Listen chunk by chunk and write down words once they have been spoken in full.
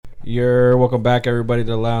You're welcome back, everybody,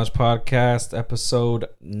 to the Lounge Podcast, episode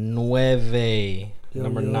 9.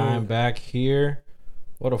 Number 9 back here.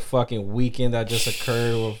 What a fucking weekend that just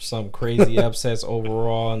occurred with some crazy upsets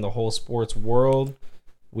overall in the whole sports world.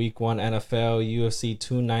 Week 1 NFL, UFC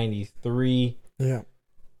 293. Yeah.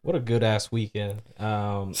 What a good ass weekend.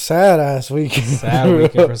 Sad ass weekend. Sad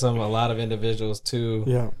weekend for a lot of individuals too.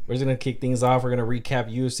 Yeah. We're just gonna kick things off. We're gonna recap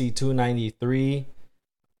UFC 293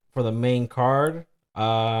 for the main card.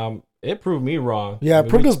 It proved me wrong. Yeah, it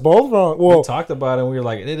proved us both wrong. Well, we talked about it and we were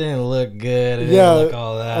like, it didn't look good. It yeah, didn't look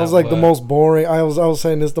all that. I was like the most boring. I was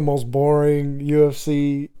saying it's the most boring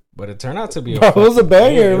UFC. But it turned out to be it was a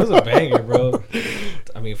banger. It was a banger, bro.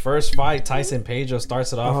 I mean, first fight, Tyson Pedro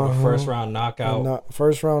starts it off with a first round knockout.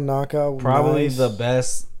 First round knockout. Probably nice. the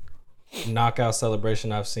best knockout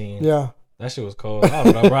celebration I've seen. Yeah. That shit was cold. I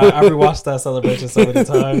don't know, bro. I rewatched that celebration so many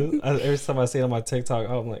times. Every time I see it on my TikTok,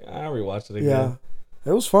 I'm like, I rewatch it again. Yeah.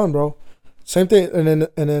 It was fun, bro. Same thing, and then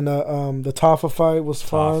the Tafa fight was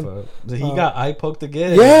fun. He got eye poked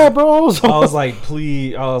again. Yeah, bro. I was like,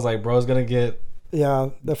 please. I was like, bro's gonna get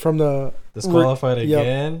from the disqualified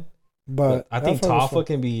again. But I think Tafa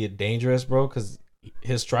can be dangerous, bro, because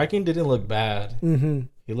his striking didn't look bad. Mm-hmm.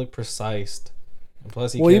 He looked precise. And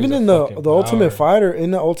plus, even in the Ultimate Fighter,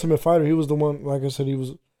 he was the one. Like I said, he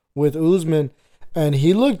was with Usman, and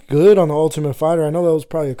he looked good on the Ultimate Fighter. I know that was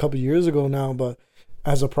probably a couple years ago now, but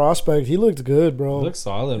as a prospect, he looked good, bro. He looked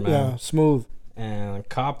solid, man. Yeah, smooth. And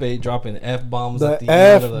Coppe dropping F-bombs the at the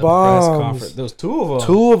end of the press F-bombs. conference. There was two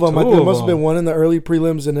of them. I think there must have been one in the early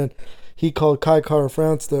prelims, and then he called Kai Kara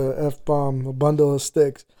France the F-bomb, a bundle of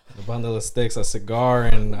sticks. A bundle of sticks, a cigar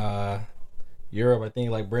in Europe. I think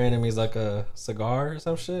like brand name is like a cigar or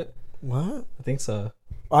some shit. What? I think so.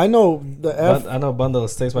 I know I know bundle of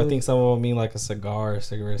sticks, but I think some of them mean like a cigar or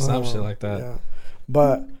cigarette, some shit like that. Yeah.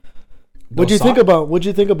 But what'd you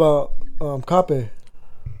think about Coppe?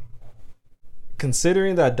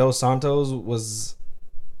 Considering that Dos Santos was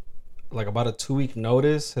like about a 2-week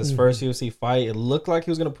notice, his first UFC fight, it looked like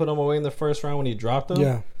he was gonna put him away in the first round when he dropped him.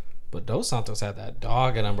 Yeah. But Dos Santos had that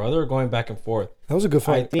dog in him, bro. They were going back and forth. That was a good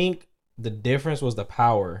fight. I think the difference was the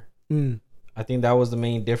power. I think that was the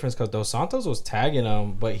main difference because Dos Santos was tagging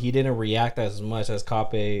him, but he didn't react as much as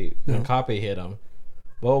Coppe when Coppe hit him.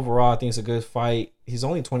 But overall, I think it's a good fight. He's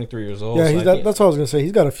only 23 years old. Yeah, so that's what I was gonna say.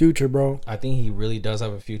 He's got a future, bro. I think he really does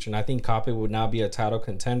have a future, and I think Coppe would now be a title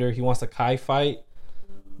contender. He wants the Kai fight,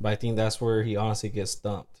 but I think that's where he honestly gets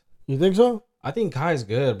stumped. You think so? I think Kai's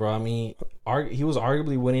good, bro. I mean, he was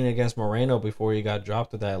arguably winning against Moreno before he got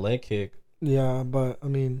dropped with that leg kick. Yeah, but I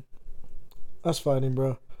mean, that's fighting,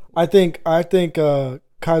 bro. I think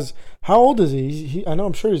Kai's. How old is he?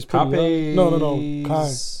 I'm sure he's pretty young.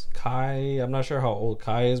 No. Kai, I'm not sure how old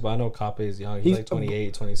Kai is, but I know Coppe is young. He's like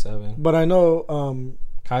 28, 27. But I know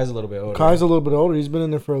Kai's a little bit older. Kai's a little bit older. He's been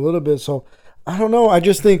in there for a little bit, so I don't know. I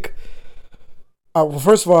just think, well,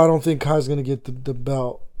 first of all, I don't think Kai's gonna get the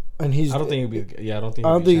belt, and I don't think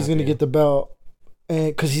he's gonna get the belt, and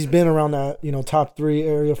because he's been around that top 3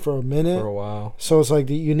 area for a minute, for a while. So it's like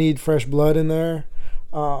you need fresh blood in there,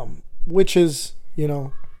 which is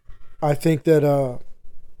I think that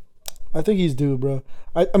I think he's due, bro.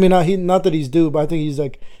 I mean, not that he's due, but I think he's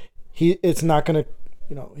like, it's not gonna,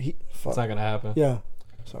 it's not gonna happen. Yeah,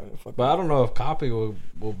 sorry, but I don't know if Coppe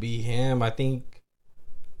will beat him. I think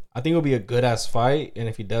it'll be a good ass fight, and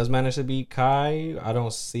if he does manage to beat Kai, I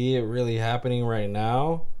don't see it really happening right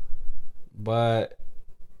now. But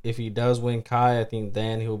if he does win Kai, I think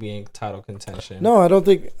then he'll be in title contention. No, I don't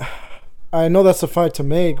think. I know that's a fight to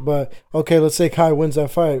make, but okay, let's say Kai wins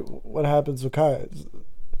that fight. What happens with Kai?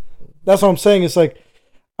 That's what I'm saying. It's like,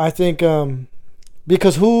 I think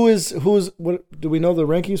because who's what do we know the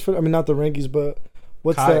rankings for? I mean, not the rankings, but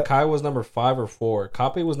what's that? Kai was number 5 or 4.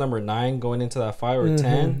 Coppe was number 9 going into that fight, or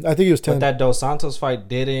 10. I think he was 10. But that Dos Santos fight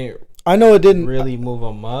didn't. I know it didn't really move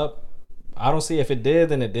him up. I don't see if it did,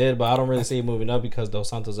 then it did, but I don't really see it moving up because Dos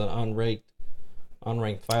Santos is an unranked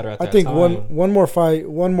fighter at that time. I think one more fight,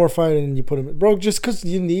 and you put him in, bro. Just because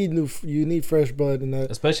you need fresh blood in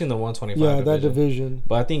that, especially in the 125. Yeah, that division.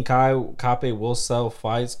 But I think Coppe will sell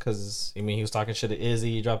fights because he was talking shit to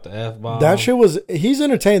Izzy. He dropped the F-bomb. That shit he's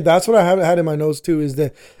entertained. That's what I had in my notes too. Is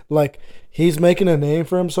that like he's making a name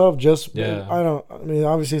for himself? I mean,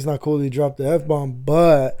 obviously it's not cool that he dropped the F-bomb,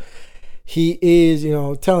 but he is,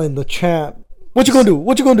 telling the champ, what you gonna do?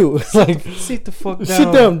 What you gonna do? Like, sit the fuck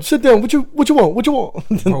down. Sit down. What you want?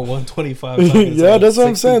 Bro, 125. Yeah, that's what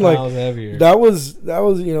I'm saying. Like, heavier. that was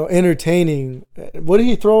entertaining. What did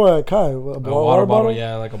he throw at Kai? A water bottle?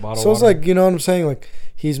 Yeah, like a bottle. So it's like, what I'm saying? Like,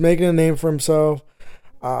 he's making a name for himself.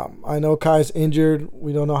 I know Kai's injured.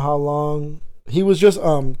 We don't know how long. he was just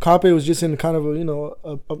Kape was just in kind of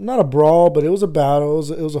not a brawl, but it was a battle.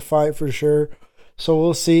 It was a fight for sure. So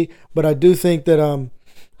we'll see. But I do think that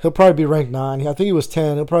he'll probably be ranked 9. I think he was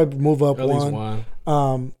 10. He'll probably move up At least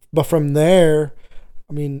one. But from there,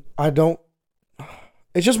 I mean, I don't.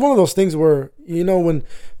 It's just one of those things where, when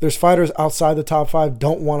there's fighters outside the top 5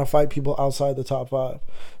 don't want to fight people outside the top 5.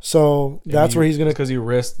 So that's where he's going to. Because you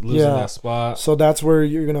risk losing that spot. So that's where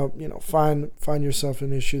you're going to, find yourself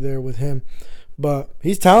an issue there with him. But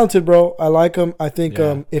he's talented, bro. I like him. I think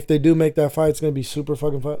if they do make that fight, it's going to be super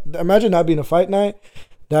fucking fun. Imagine that being a fight night.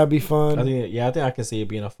 That'd be fun. I think I can see it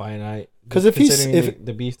being a fight night. Because if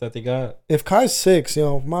the beef that they got. If Kai's 6,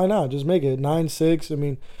 why not? Just make it 9-6. I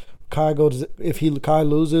mean, Kai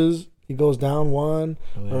loses, he goes down 1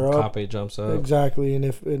 or up. Kape jumps up. Exactly, and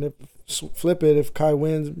if flip it, if Kai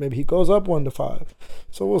wins, maybe he goes up 1-5.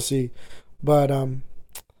 So we'll see. But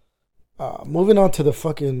moving on to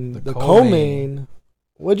the co-main.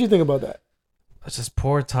 What'd you think about that? It's just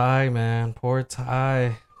poor Ty, man. Poor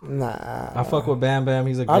Ty. Nah, I fuck with Bam Bam.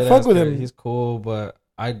 He's a good. I fuck with him. He's cool, but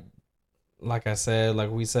like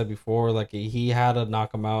we said before, like he had to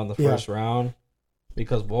knock him out in the first round.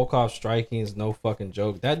 Because Volkov's striking is no fucking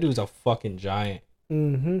joke. That dude's a fucking giant.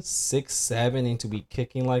 6'7", and to be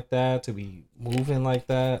kicking like that, to be moving like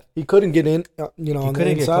that. He couldn't get in, on the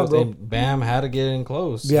inside, get close. bro. And Bam had to get in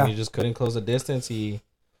close. Yeah. He just couldn't close the distance.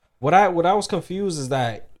 What I was confused is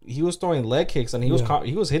that he was throwing leg kicks and he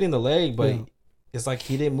was hitting the leg, but it's like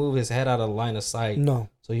he didn't move his head out of the line of sight. No.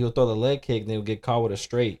 So he'll throw the leg kick and then he'll get caught with a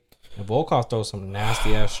straight. And Volkov throws some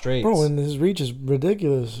nasty ass straights. Bro, and his reach is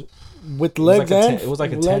ridiculous. With legs it was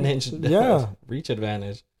like a 10-inch yeah. reach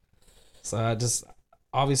advantage. So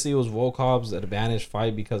obviously it was Volkov's advantage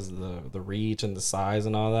fight because of the reach and the size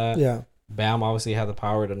and all that. Yeah. Bam obviously had the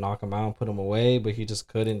power to knock him out and put him away, but he just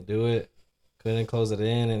couldn't do it. Couldn't close it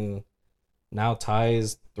in, and now Ty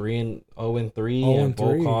is 3-0 and 3, and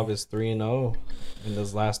Volkov is 3-0 in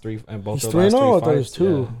those last 3 and both he's the last 3 3-0. fights. I thought it was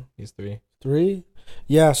 2. Yeah, he's 3. 3?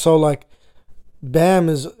 Yeah, so like Bam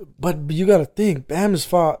is, but you got to think Bam is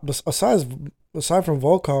fought aside from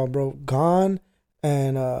Volkov, bro. Gon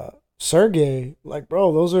and Sergey, like,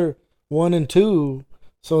 bro, those are 1 and 2.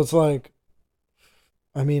 So it's like,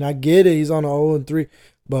 I mean, I get it. He's on 0 and 3,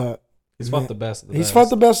 but he's fought the best. He's fought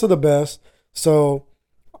the best of the best. So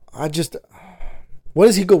where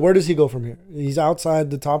does he go? Where does he go from here? He's outside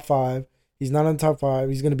the top 5. He's not in the top 5.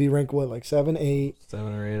 He's going to be ranked, what, like 7, 8?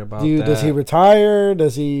 7 or 8 about that. Does he retire?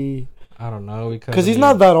 Does he... I don't know. Because he's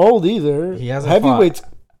not that old either. He hasn't heavyweights.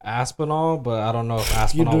 Aspinall, but I don't know if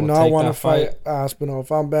Aspinall You do not want to fight Aspinall.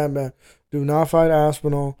 If I'm Bam Bam, do not fight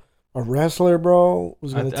Aspinall. A wrestler, bro,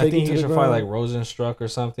 who's going to take you to the ground. I think he should fight like Rosenstruck or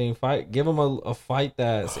something. Give him a fight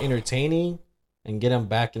that's entertaining and get him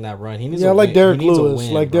back in that run. He needs like Derek Lewis.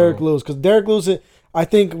 Derek Lewis. Because Derek Lewis... I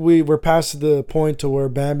think we're past the point to where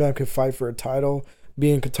Bam Bam could fight for a title,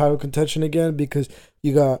 be in title contention again, because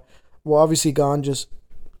you got, obviously Gon just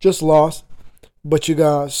lost, but you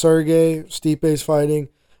got Sergey, Stipe's fighting,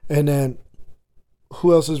 and then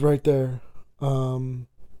who else is right there?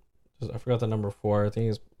 I forgot the number 4. I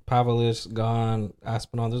think it's Pavlich, Gon,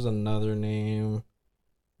 Aspinall. There's another name.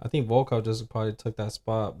 I think Volkov just probably took that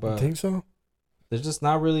spot, but I think so. There's just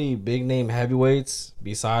not really big name heavyweights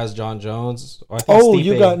besides John Jones. Or I think Stipe.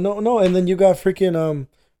 You got no, and then you got freaking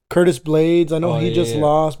Curtis Blades. I know he just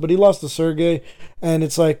lost, but he lost to Sergey, and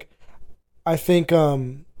it's like, I think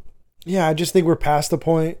I just think we're past the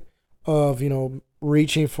point of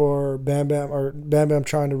reaching for Bam Bam or Bam Bam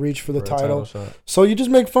trying to reach for the title. So you just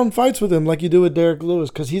make fun fights with him like you do with Derek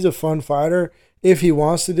Lewis, because he's a fun fighter. If he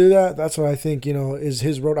wants to do that, that's what I think is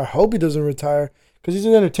his road. I hope he doesn't retire because he's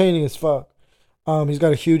entertaining as fuck. He's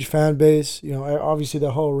got a huge fan base. Obviously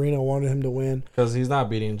the whole arena wanted him to win. Because he's not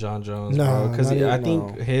beating John Jones, bro. Because I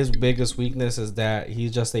think his biggest weakness is that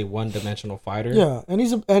he's just a one-dimensional fighter. Yeah, and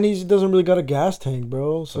he doesn't really got a gas tank,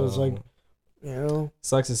 bro. So it's like,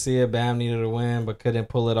 sucks to see it. Bam needed to win, but couldn't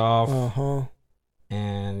pull it off.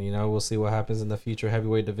 And we'll see what happens in the future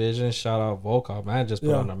heavyweight division. Shout out Volkov, man. Just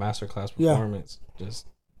put on a masterclass performance. Just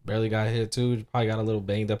barely got hit too. Probably got a little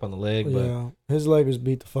banged up on the leg, but his leg was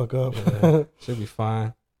beat the fuck up. Should be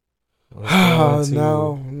fine. Now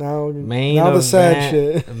the sad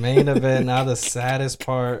shit. The main event. Now the saddest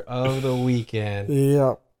part of the weekend.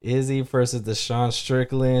 Yeah. Izzy versus Deshaun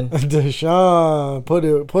Strickland. Deshaun,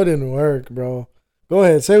 put in work, bro. Go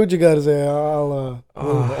ahead, say what you got to say. I'll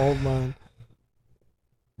old man.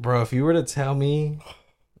 Bro, if you were to tell me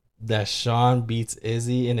that Sean beats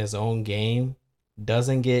Izzy in his own game,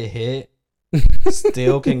 doesn't get hit,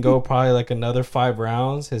 still can go probably like another 5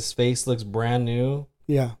 rounds. His face looks brand new.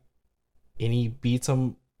 Yeah. And he beats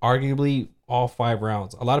him arguably all 5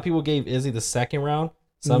 rounds. A lot of people gave Izzy the second round.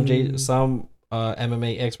 Some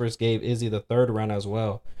MMA experts gave Izzy the third round as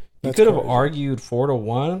well. You could have argued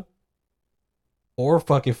 4-1 or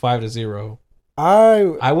fucking 5-0.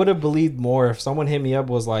 I would have believed more if someone hit me up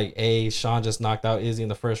was like, "Hey, Sean just knocked out Izzy in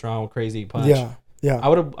the first round with crazy punch." Yeah. I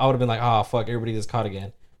would have been like, "Oh fuck, everybody just caught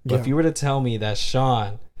again." But if you were to tell me that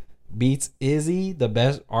Sean beats Izzy,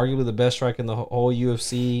 arguably the best striker in the whole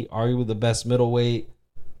UFC, arguably the best middleweight,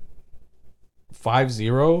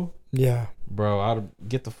 5-0, yeah, bro, I'd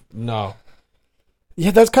get the no.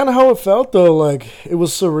 Yeah, that's kind of how it felt though. Like it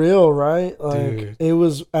was surreal, right? Like Dude. It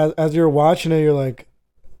was as you're watching it, you're like,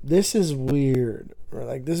 this is weird, or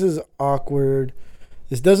like this is awkward.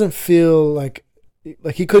 This doesn't feel like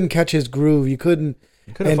he couldn't catch his groove. You couldn't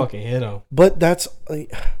fucking hit him. But that's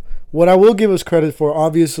like, what I will give us credit for.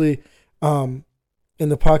 Obviously, in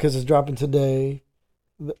the podcast is dropping today,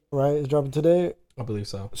 right? It's dropping today. I believe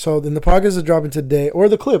so. So in the podcast is dropping today, or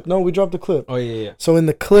the clip. No, we dropped the clip. Oh yeah. So in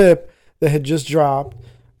the clip that had just dropped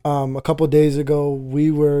a couple of days ago, we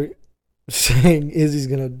were saying Izzy's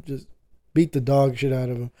gonna just beat the dog shit out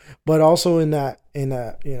of him. But also in that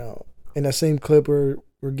same clip, we're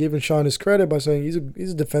giving Sean his credit by saying he's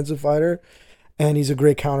a defensive fighter, and he's a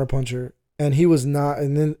great counterpuncher. And he was not,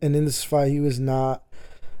 and in this fight, he was not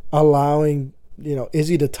allowing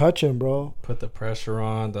Izzy to touch him, bro. Put the pressure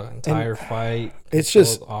on the entire fight. It's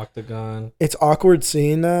just octagon. It's awkward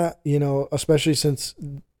seeing that, especially since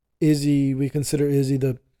we consider Izzy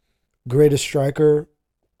the greatest striker.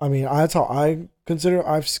 I mean, that's how I've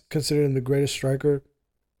considered him the greatest striker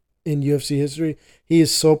in UFC history. He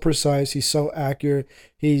is so precise. He's so accurate.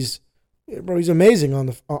 He's amazing on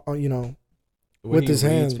the, with his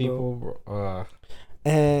hands, bro.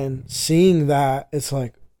 And seeing that, it's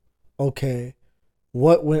like, okay,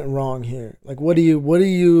 what went wrong here? Like, what do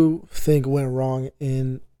you think went wrong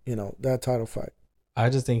in that title fight? I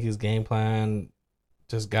just think his game plan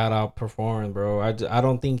just got outperformed, bro. I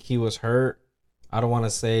don't think he was hurt. I don't want to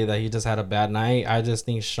say that he just had a bad night. I just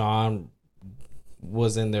think Sean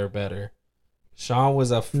was in there better. Sean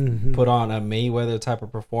was put on a Mayweather type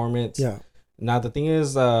of performance. Yeah. Now the thing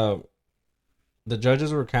is, the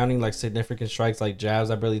judges were counting like significant strikes, like jabs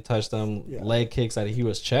that barely touched them, leg kicks that he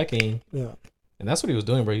was checking. Yeah. And that's what he was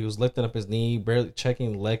doing, bro. He was lifting up his knee, barely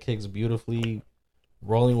checking leg kicks beautifully,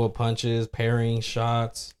 rolling with punches, parrying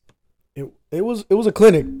shots. It was a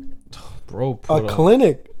clinic, bro.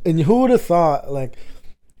 Clinic, and who would have thought like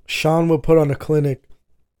Sean would put on a clinic,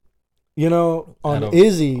 on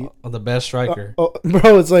Izzy, on the best striker,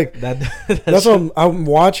 bro. It's like that's what I'm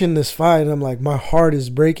watching this fight, and I'm like, my heart is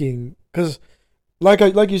breaking because, like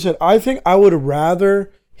you said, I think I would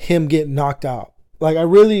rather him get knocked out. Like I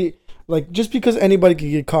really like just because anybody could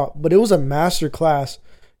get caught, but it was a master class,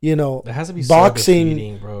 It has to be boxing, so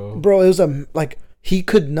defeating, bro. Bro, it was he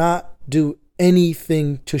could not do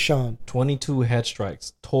anything to Sean. 22 head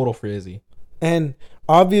strikes total for Izzy. And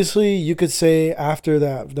obviously you could say after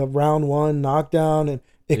that, the round 1 knockdown, and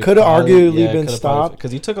it could have arguably been stopped.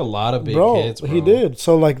 Because he took a lot of big hits, bro. He did.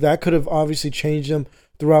 So that could have obviously changed him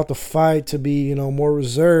throughout the fight to be, more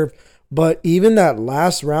reserved. But even that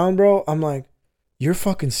last round, bro, I'm like, you're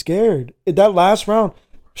fucking scared. That last round,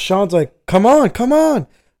 Sean's like, come on.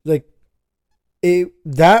 Like,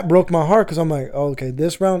 that broke my heart because I'm like, oh, okay,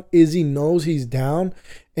 this round, Izzy knows he's down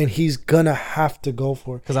and he's gonna have to go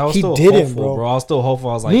for it. Because I was still hopeful, bro. I was still hopeful.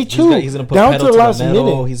 I was like, me too. He's gonna put down pedal to the metal.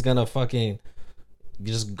 Minute. He's gonna fucking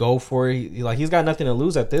just go for it. He's got nothing to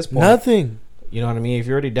lose at this point. Nothing. You know what I mean? If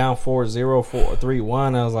you're already down 4-0,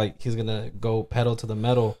 3-1, I was like, he's gonna go pedal to the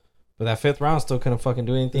metal. But that 5th round still couldn't fucking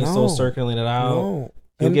do anything. Still circling it out. No.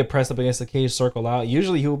 He'll get pressed up against the cage, circle out.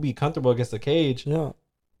 Usually he'll be comfortable against the cage. Yeah.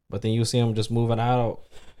 But then you see him just moving out.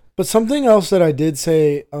 But something else that I did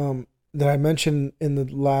say, that I mentioned in the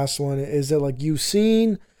last one, is that like you've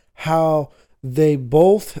seen how they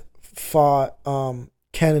both fought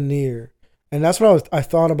Cannonier, and that's what I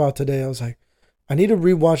thought about today. I was like, I need to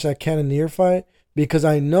rewatch that Cannonier fight because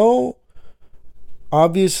I know,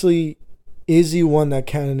 obviously, Izzy won that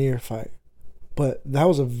Cannonier fight, but that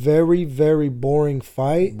was a very, very boring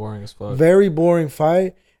fight. Boring as fuck. Very boring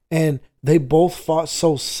fight, and they both fought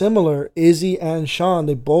so similar. Izzy and Sean,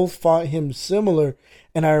 they both fought him similar.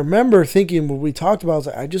 And I remember thinking when we talked about it, I was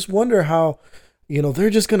like, I just wonder how,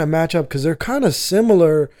 they're just going to match up because they're kind of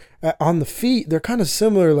similar on the feet. They're kind of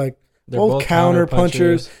similar, like they're both counter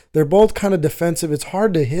punchers. They're both kind of defensive. It's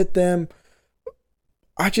hard to hit them.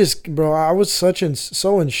 I was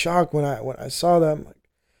so in shock when I saw that. I'm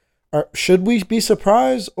like, should we be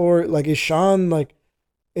surprised, or like is Sean like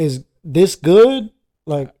is this good?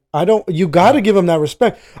 Like I don't. You got to give him that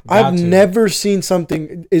respect. I've to. never seen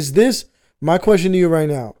something. Is this my question to you right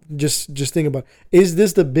now? Just think about it. Is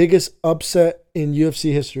this the biggest upset in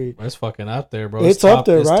UFC history? It's fucking up there, bro. It's top, up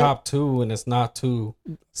there, it's right? top 2, and it's not 2.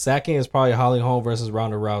 Second is probably Holly Holm versus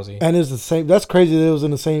Ronda Rousey. And it's the same. That's crazy that it was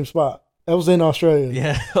in the same spot. It was in Australia.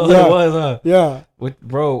 Yeah, it was, huh? Yeah.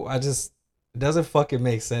 Bro, it doesn't fucking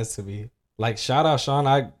make sense to me. Like, shout out Sean.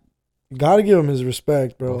 I gotta give him his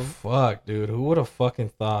respect, bro. Fuck, dude. Who would have fucking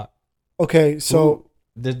thought? Okay, so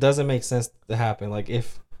this doesn't make sense to happen. Like,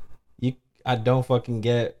 I don't fucking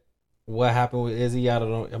get what happened with Izzy. I don't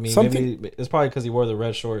know. I mean, maybe it's probably because he wore the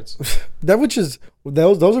red shorts. those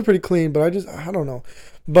are pretty clean, but I don't know.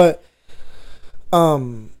 But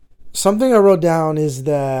something I wrote down is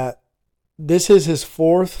that this is his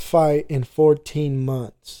 4th fight in 14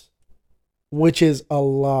 months, which is a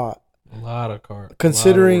lot. A lot of cards.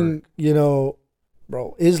 Considering,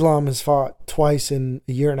 bro, Islam has fought twice in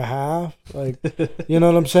a year and a half. Like, you know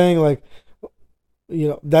what I'm saying? Like,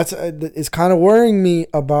 that's it's kind of worrying me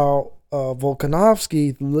about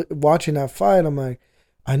Volkanovski. Watching that fight, I'm like,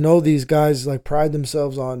 I know these guys like pride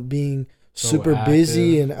themselves on being super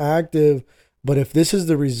busy and active, but if this is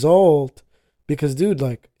the result, because dude,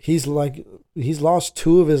 like he's lost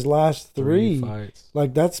 2 of his last 3 fights.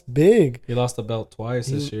 Like that's big. He lost the belt twice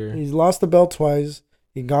this year. He's lost the belt twice.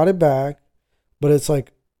 He got it back, but it's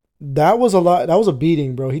like that was a lot. That was a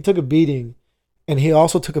beating, bro. He took a beating. And he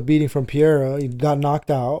also took a beating from Pereira. He got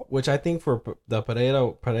knocked out. Which I think for the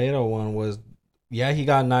Pereira one was, yeah, he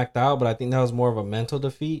got knocked out, but I think that was more of a mental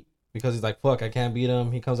defeat because he's like, fuck, I can't beat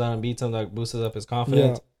him. He comes out and beats him, like boosts up his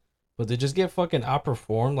confidence. Yeah. But to just get fucking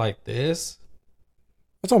outperformed like this.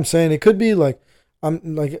 That's what I'm saying. It could be like,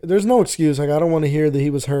 there's no excuse. Like, I don't want to hear that he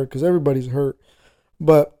was hurt because everybody's hurt.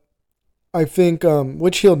 But I think,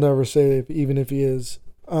 which he'll never say, even if he is.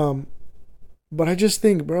 But I just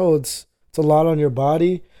think, bro, it's a lot on your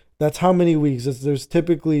body. That's how many weeks? There's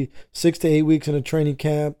typically 6 to 8 weeks in a training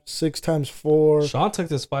camp. 6 times 4. Sean took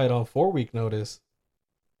this fight on 4-week notice.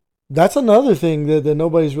 That's another thing that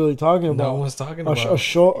nobody's really talking about. No one's talking about a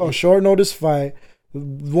short notice fight.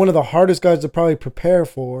 One of the hardest guys to probably prepare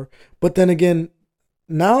for. But then again,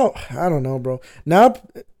 now I don't know, bro. Now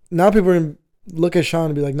people are gonna look at Sean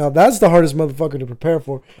and be like, "Now that's the hardest motherfucker to prepare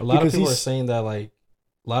for." A lot of people are saying that like.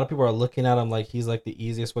 A lot of people are looking at him like he's like the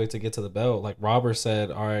easiest way to get to the belt. Like Robert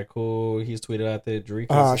said, all right, cool. He's tweeted at the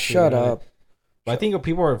Jericho. Shut up. But I think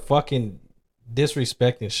people are fucking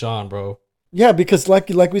disrespecting Sean, bro. Yeah, because like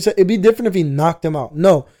we said, it'd be different if he knocked him out.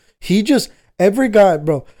 No, he just every guy,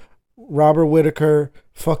 bro. Robert Whittaker,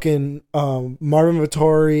 fucking Marvin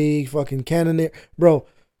Vittori, fucking Cannonier, bro.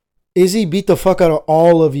 Izzy beat the fuck out of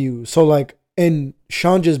all of you. So like. And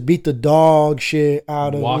Sean just beat the dog shit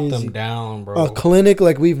out of Walked Izzy. them down, bro. A clinic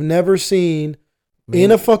like we've never seen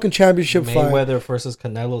in a fucking championship fight. Mayweather versus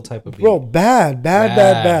Canelo type of beat. Bro,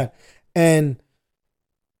 bad. And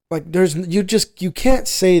like you can't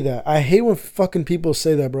say that. I hate when fucking people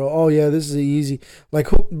say that, bro. Oh yeah, this is easy. Like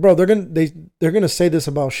who, bro, they're gonna say this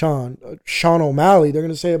about Sean O'Malley. They're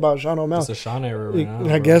gonna say about Sean O'Malley. It's a Sean era right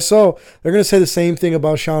now. I guess so. They're gonna say the same thing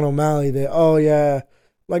about Sean O'Malley. That yeah.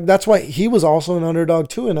 Like that's why he was also an underdog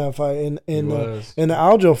too in that fight in the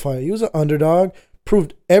Aljo fight. He was an underdog,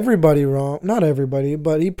 proved everybody wrong. Not everybody,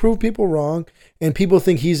 but he proved people wrong. And people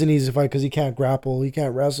think he's an easy fight because he can't grapple, he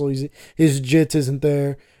can't wrestle. His jiu-jitsu isn't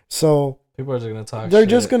there. So people are just gonna talk. They're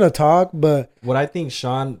just gonna talk. But what I think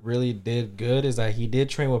Sean really did good is that he did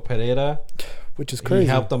train with Pereira, which is crazy. He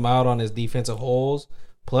helped him out on his defensive holes.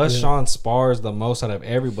 Plus, Sean spars the most out of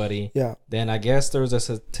everybody. Yeah. Then I guess there was a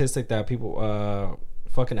statistic that people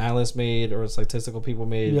fucking analysts made or statistical people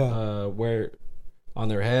made where on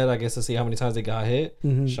their head, I guess, to see how many times they got hit.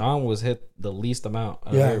 Mm-hmm. Sean was hit the least amount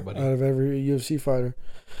out of everybody. Out of every UFC fighter.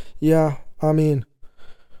 Yeah, I mean.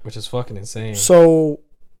 Which is fucking insane. So,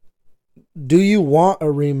 do you want a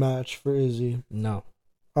rematch for Izzy? No.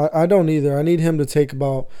 I don't either. I need him to take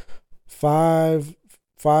about 5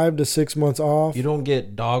 to 6 months off. You don't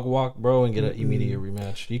get dog walk, bro, and get an immediate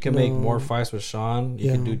rematch. You can make more fights with Sean.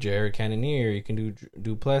 You can do Jared Cannonier. You can do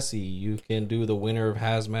Duplessis. You can do the winner of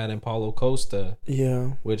Hazmat and Paulo Costa.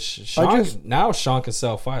 Yeah. Which Sean can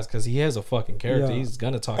sell fights because he has a fucking character. Yeah. He's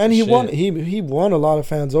gonna talk. And he won. He won a lot of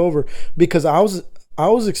fans over because I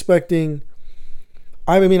was expecting.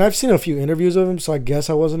 I mean, I've seen a few interviews of him, so I guess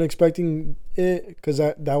I wasn't expecting it because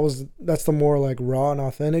that's the more like raw and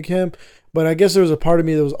authentic him. But I guess there was a part of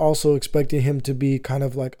me that was also expecting him to be kind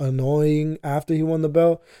of like annoying after he won the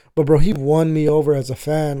belt. But bro, he won me over as a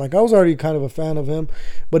fan. Like I was already kind of a fan of him,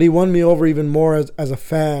 but he won me over even more as a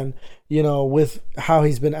fan, with how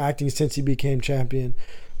he's been acting since he became champion.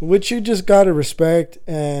 which you just gotta respect.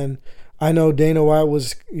 And I know Dana White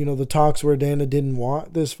was, the talks where Dana didn't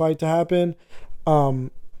want this fight to happen.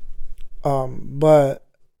 But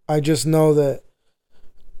I just know that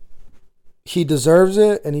he deserves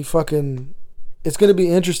it, and it's going to be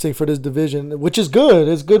interesting for this division, which is good.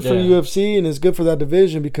 It's good for UFC, and it's good for that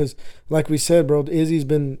division because, like we said, bro, Izzy's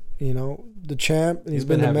been, the champ, and he's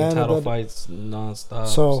been the having man title of that fights nonstop.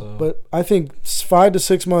 So, but I think 5 to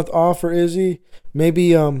 6 month off for Izzy.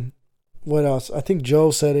 Maybe what else? I think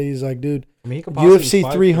Joe said it. He's like, dude, he could possibly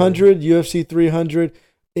UFC 300, UFC 300.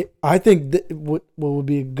 I think what would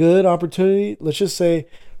be a good opportunity. Let's just say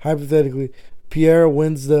hypothetically, Pierre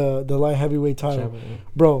wins the light heavyweight title,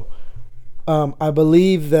 bro. I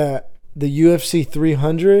believe that the UFC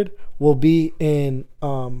 300 will be in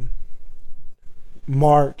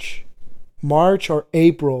March or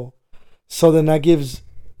April. So then that gives,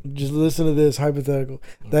 just listen to this hypothetical.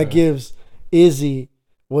 Okay. That gives Izzy,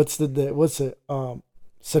 what's it?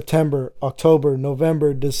 September, October,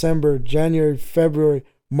 November, December, January, February,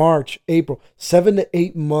 March, April, 7 to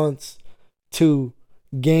 8 months to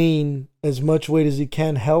gain as much weight as he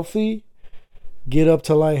can healthy, get up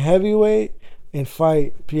to light heavyweight, and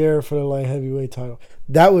fight Pierre for the light heavyweight title.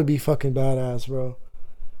 That would be fucking badass, bro.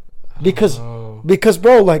 Because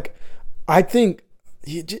bro, like, I think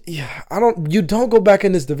you don't go back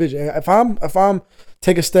in this division. If I'm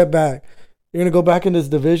take a step back, you're gonna go back in this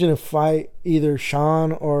division and fight either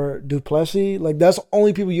Sean or Duplessis. Like, that's the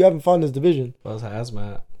only people you haven't fought in this division. Plus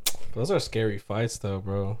Hazmat. Those are scary fights, though,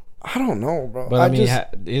 bro. I don't know, bro. But I mean,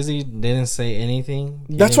 Izzy didn't say anything.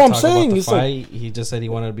 That's what I'm saying. It's fight. He just said he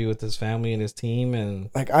wanted to be with his family and his team,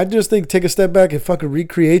 and like, I just think take a step back and fucking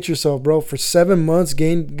recreate yourself, bro. For 7 months,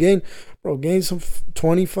 gain some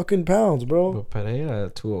 20 fucking pounds, bro. But Pereira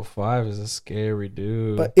at 205 is a scary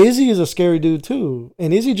dude. But Izzy is a scary dude too,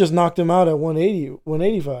 and Izzy just knocked him out at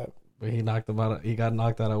 185. But he knocked him out. He got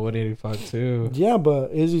knocked out at 185 too. Yeah,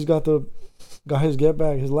 but Izzy's got his get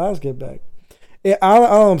back, his last get back.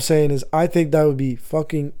 All I'm saying is I think that would be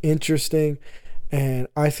fucking interesting, and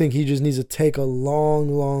I think he just needs to take a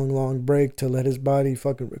long break to let his body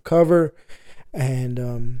fucking recover.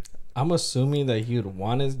 And I'm assuming that he would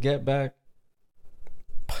want his get back.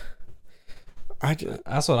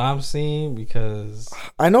 That's what I'm seeing, because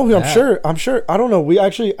I know him. I'm sure. I don't know.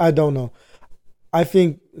 I don't know. I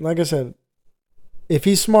think, like I said, if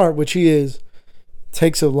he's smart, which he is,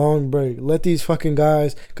 takes a long break. Let these fucking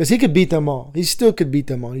guys, because he could beat them all. He still could beat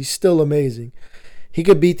them all. He's still amazing. He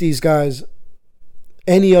could beat these guys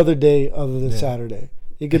any other day other than Saturday.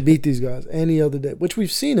 He could beat these guys any other day, which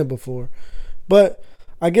we've seen it before. But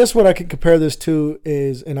I guess what I could compare this to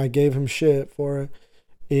is, and I gave him shit for it,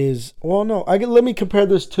 is, well, no, let me compare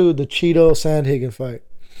this to the Cheeto Sandhagen fight,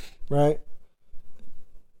 right?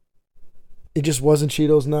 It just wasn't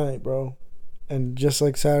Cheeto's night, bro. And just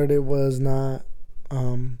like Saturday was not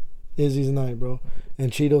Izzy's night, bro.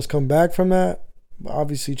 And Cheeto's come back from that.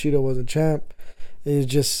 Obviously, Cheeto wasn't champ. It's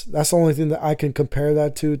just, that's the only thing that I can compare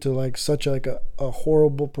that to like such like a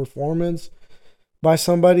horrible performance by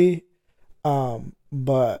somebody.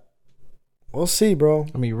 But we'll see, bro.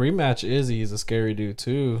 I mean, rematch Izzy is a scary dude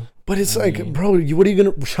too. But it's bro, what are you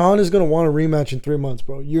gonna? Sean is gonna want a rematch in 3 months,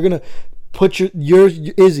 bro. You're gonna put your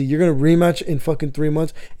Izzy. You're gonna rematch in fucking 3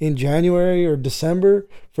 months in January or December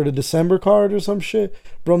for the December card or some shit,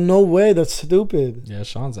 bro. No way. That's stupid. Yeah,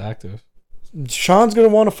 Sean's active. Sean's gonna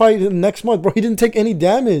want to fight next month, bro. He didn't take any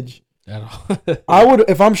damage at all. I would,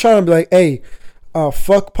 if I'm Sean, I'd be like, hey,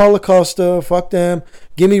 fuck Paulo Costa, fuck them.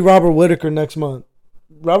 Give me Robert Whittaker next month.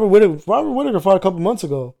 Robert Whittaker fought a couple months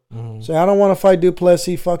ago. Mm-hmm. So I don't want to fight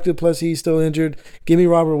Duplessis. Fuck Duplessis. He's still injured. Give me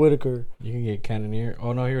Robert Whittaker. You can get Cannonier.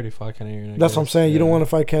 Oh, no, he already fought Cannonier. That's what I'm saying. Yeah. You don't want to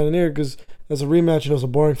fight Cannonier because that's a rematch and it was a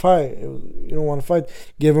boring fight. You don't want to fight.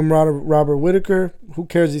 Give him Robert Whittaker. Who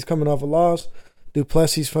cares? He's coming off a loss.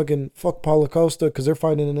 Duplessis fuck Paulo Costa because they're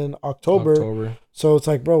fighting in October. So it's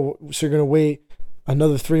like, bro, so you're going to wait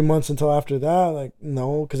another 3 months until after that? Like,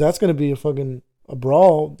 no, because that's going to be a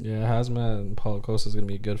brawl. Yeah, Hazmat and Paulo Costa is going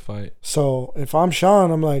to be a good fight. So if I'm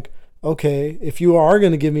Sean, I'm like, okay, if you are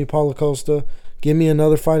going to give me Paulo Costa, give me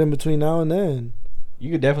another fight in between now and then.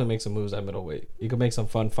 You could definitely make some moves at middleweight. You could make some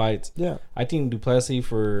fun fights. Yeah. I think Duplessis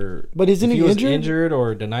But isn't he was injured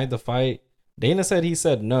or denied the fight? Dana said he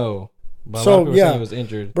said no. But so, he was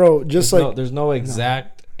injured. Bro, there's no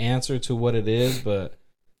exact answer to what it is, but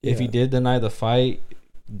if he did deny the fight,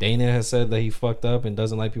 Dana has said that he fucked up and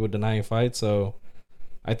doesn't like people denying fights, so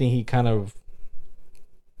I think he kind of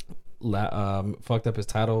fucked up his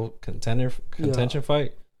title contention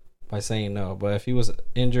fight by saying no. But if he was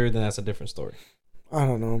injured, then that's a different story. I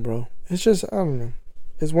don't know, bro. It's just, I don't know.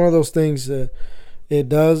 It's one of those things that it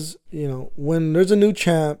does, when there's a new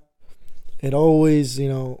champ, it always,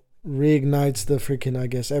 reignites the freaking, I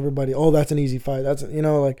guess, everybody. Oh, that's an easy fight. That's,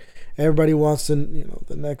 like everybody wants to,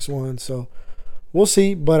 the next one. So we'll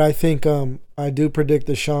see. But I think I do predict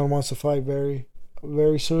that Sean wants to fight very,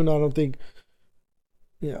 very soon. I don't think,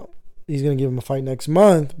 he's going to give him a fight next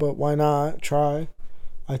month, but why not try?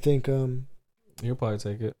 I think he'll probably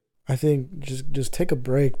take it. I think just take a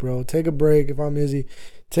break, bro. Take a break. If I'm Izzy,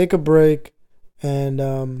 take a break.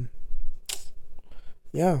 And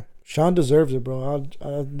yeah, Sean deserves it, bro.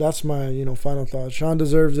 That's my final thought. Sean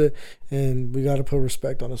deserves it, and we got to put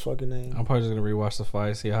respect on his fucking name. I'm probably just gonna rewatch the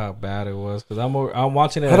fight, see how bad it was, because I'm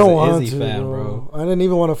watching it as an Izzy fan, bro. I didn't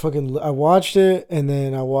even want to I watched it, and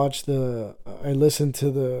then I listened to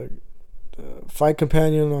the Fight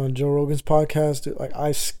Companion on Joe Rogan's podcast. Like,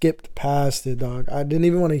 I skipped past it, dog. I didn't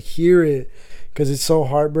even want to hear it because it's so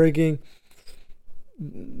heartbreaking.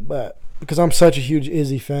 But because I'm such a huge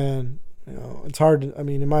Izzy fan, it's hard.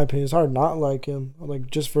 In my opinion, it's hard not like him, like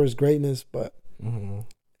just for his greatness. But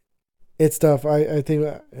it's tough. I think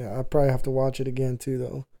I probably have to watch it again too,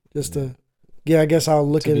 though, just to. Yeah, I guess I'll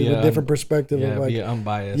look at it with a different perspective. Yeah, of like, be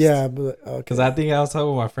unbiased. Yeah, but because I think I was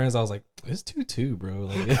telling my friends, I was like, it's 2-2, bro.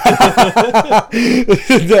 Like,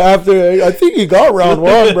 after I think he got round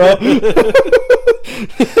one, bro.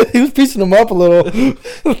 He was piecing him up a little.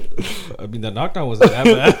 The knockdown wasn't that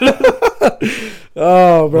bad.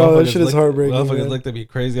 Oh, bro, that shit is heartbreaking. Motherfuckers looked at me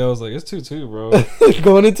crazy. I was like, it's 2-2, bro.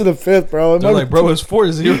 Going into the fifth, bro. They're like, bro, it's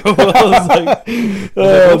 4-0. I was like,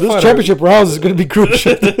 this championship rounds is going to be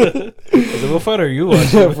crucial. I was like, what fight are you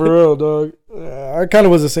watching? Yeah, for real, dog. I kind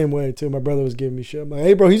of was the same way, too. My brother was giving me shit. I'm like,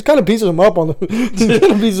 hey, bro, he's kind of piecing him up on the... he's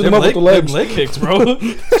kind of piecing him up with the legs. Leg kicks, bro.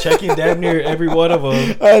 Checking damn near every one of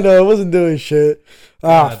them. I know. I wasn't doing shit.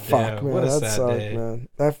 Fuck, damn, man. What a that sad sucked, day. man.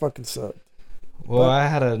 That fucking sucked. Well, I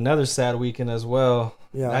had another sad weekend as well.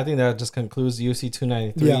 Yeah. I think that just concludes UFC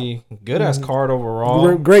 293. Yeah. Good ass card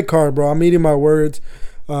overall. Great card, bro. I'm eating my words.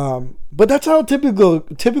 But that's how it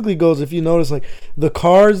typically goes. If you notice, like the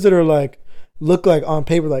cards that are like look like on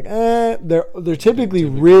paper like they're typically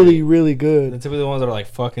really, really good. And typically the ones that are like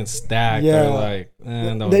fucking stacked. Yeah. They're like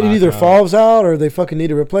it either falls out or they fucking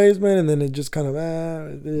need a replacement, and then it just kind of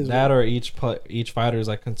it is that or each fighter is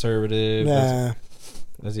like conservative. Yeah.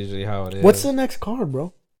 That's usually how it is. What's the next card,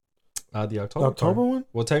 bro? The October card. One?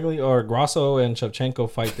 Well, technically, Grasso and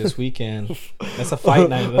Shevchenko fight this weekend. That's a fight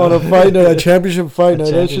night. On a fight night, a championship fight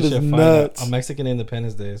night. That shit is nuts. On Mexican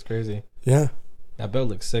Independence Day. It's crazy. Yeah. That belt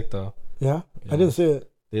looks sick, though. Yeah? I didn't see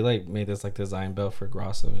it. They like made this like design belt for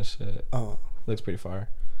Grasso and shit. Oh. Looks pretty fire.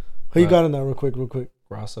 Who you got in that real quick?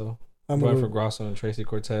 Grasso. I'm going for Grasso and Tracy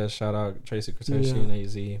Cortez. Shout out Tracy Cortez. Yeah. She and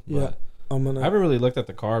AZ. Yeah. I haven't really looked at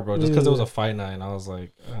the card, bro, just because it was a fight night, and I was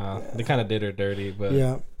like, they kind of did her dirty, but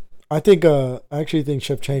yeah, I actually think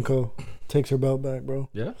Shevchenko takes her belt back, bro.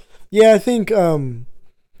 Yeah, I think it's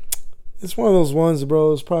one of those ones,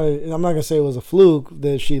 bro. It's probably, I'm not gonna say it was a fluke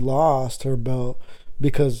that she lost her belt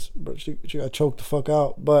because she got choked the fuck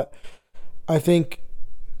out, but I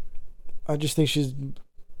just think she's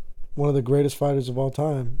one of the greatest fighters of all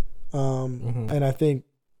time, and I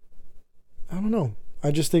don't know.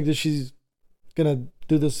 I just think that she's gonna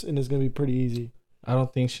do this and it's gonna be pretty easy. I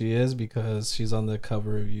don't think she is because she's on the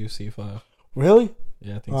cover of UFC 5. Really?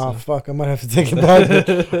 Yeah, I think so. Oh, fuck. I might have to take it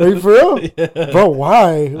back. Are you for real? Yeah. Bro,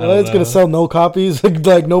 why? It's going to sell no copies?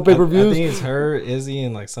 like no pay-per-views? I think it's her, Izzy,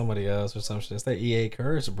 and like somebody else or some shit. It's that EA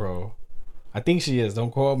curse, bro. I think she is.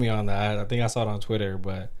 Don't quote me on that. I think I saw it on Twitter,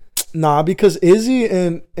 but... Nah, because Izzy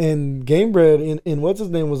and Gamebred and what's his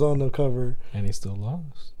name was on the cover. And he still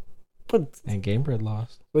lost. And Gamebred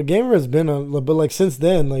lost. But Gamebred's been on... But like since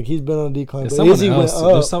then, like he's been on a decline. But Izzy went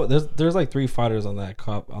up. There's like 3 fighters on that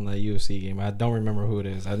UFC game. I don't remember who it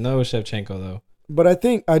is. I know it's Shevchenko, though. But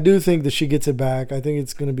I do think that she gets it back. I think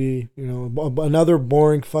it's going to be, another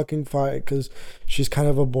boring fucking fight because she's kind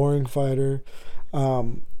of a boring fighter.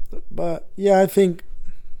 But yeah, I think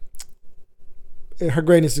her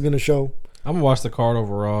greatness is going to show. I'm gonna watch the card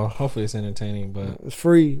overall. Hopefully it's entertaining, but it's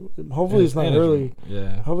free. Hopefully it's not early.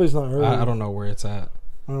 Yeah. Hopefully it's not early. I don't know where it's at.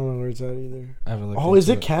 I don't know where it's at either. I haven't looked. Oh, is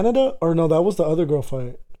it Canada or no? That was the other girl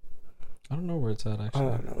fight. I don't know where it's at actually. I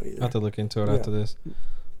don't know either. I have to look into it after this.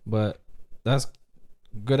 But that's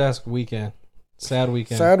good ass weekend. Sad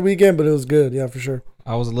weekend. Sad weekend, but it was good. Yeah, for sure.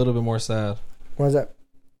 I was a little bit more sad. Why is that?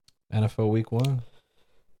 NFL Week 1.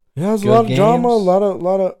 Yeah, it was a lot of drama, a lot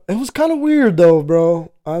of. It was kind of weird though,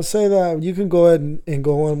 bro. I'll say that. You can go ahead and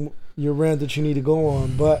go on your rant that you need to go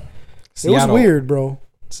on, but Seattle. It was weird, bro.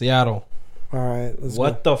 Seattle. All right, let's go.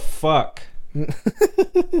 What the fuck?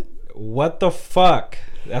 What the fuck?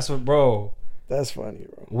 That's what, bro. That's funny,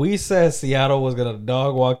 bro. We said Seattle was gonna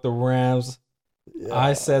dog walk the Rams. Yeah.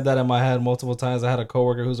 I said that in my head multiple times. I had a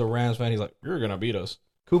coworker who's a Rams fan. He's like, "You're gonna beat us."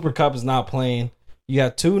 Cooper Kupp is not playing. You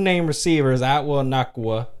got two named receivers, Atwell and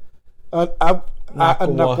Nakua.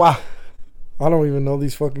 Nakua. I don't even know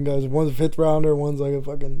these fucking guys. One's a 5th rounder. One's like a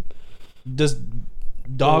fucking just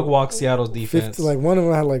dog walk Seattle's defense. Like one of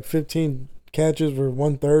them had like 15 catches for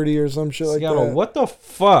 130 or some shit Seattle, like that. What the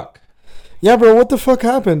fuck? Yeah, bro. What the fuck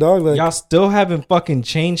happened, dog? Like, y'all still haven't fucking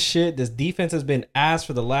changed shit. This defense has been ass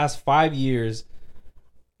for the last 5 years.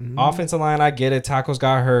 Mm-hmm. Offensive line, I get it. Tackles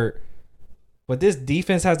got hurt. But this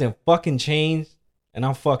defense hasn't fucking changed, and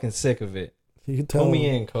I'm fucking sick of it. You can tell Pull me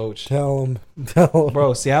in, coach. Tell him.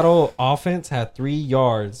 Bro, Seattle offense had 3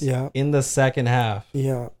 yards in the second half.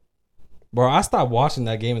 Yeah. Bro, I stopped watching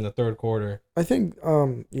that game in the third quarter. I think,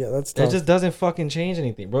 that's tough. It just doesn't fucking change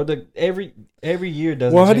anything, bro. Every year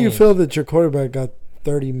doesn't Well, how change. do you feel that your quarterback got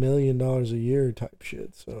 $30 million a year type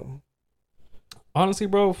shit? So honestly,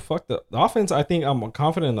 bro, fuck the offense. I think I'm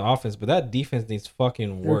confident in the offense, but that defense needs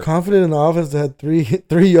fucking work. You're confident in the offense that had three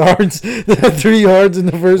yards. That had 3 yards in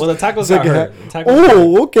the first. Well, the tackles got hurt.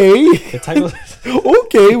 Okay. The tackles.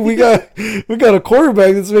 Okay, we got a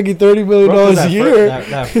quarterback that's making $30 million a year.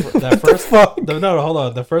 That first fuck. No, hold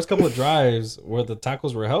on. The first couple of drives where the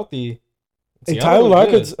tackles were healthy. And Tyler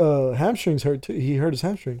Lockett's hamstrings hurt too. He hurt his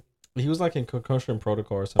hamstring. He was like in concussion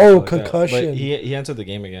protocol or something. Like concussion. But he entered the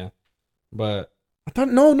game again. But I thought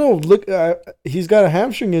no. Look, he's got a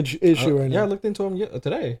hamstring issue right now. Yeah, I looked into him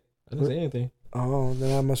today. I didn't say anything. Oh,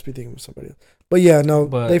 then I must be thinking of somebody else. But yeah, no,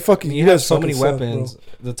 but they fucking. You have so many weapons.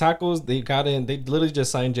 The tackles they got in. They literally just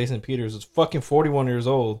signed Jason Peters, who's fucking 41 years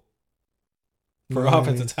old for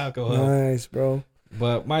offensive tackle. Nice, bro.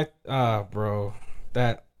 But bro,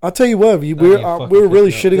 that. I'll tell you what, we were really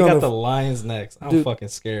shitting on the Lions next. I'm fucking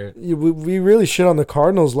scared. We really shit on the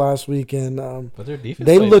Cardinals last weekend. But their defense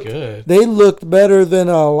played good. They looked better than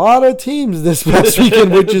a lot of teams this past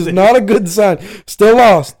weekend, which is not a good sign. Still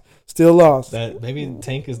lost. That maybe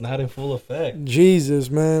Tank is not in full effect. Jesus,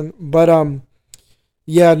 man. But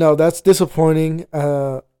yeah, no, that's disappointing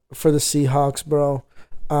for the Seahawks, bro.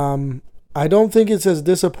 I don't think it's as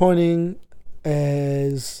disappointing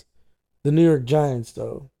as the New York Giants,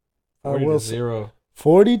 though. 40-0.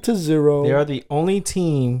 40-0. They are the only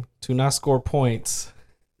team to not score points.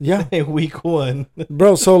 Yeah, in week 1,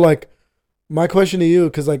 bro. So like, my question to you,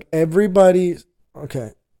 because like everybody's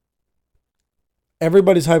hyping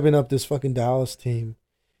up this fucking Dallas team.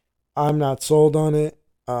 I'm not sold on it.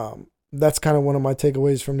 That's kind of one of my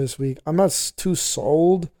takeaways from this week. I'm not too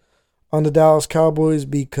sold on the Dallas Cowboys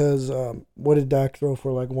because what did Dak throw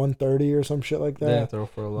for, like 130 or some shit like that?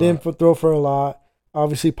 Didn't throw for a lot.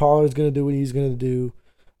 Obviously, Pollard's going to do what he's going to do.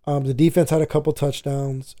 The defense had a couple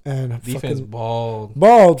touchdowns. And defense balled.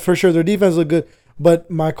 Balled, for sure. Their defense looked good. But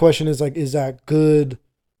my question is, like, is that good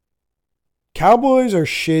Cowboys or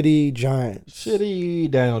shitty Giants? Shitty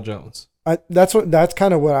Daniel Jones. That's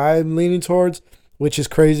kind of what I'm leaning towards, which is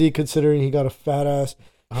crazy considering he got a fat ass.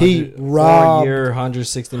 He robbed 4-year,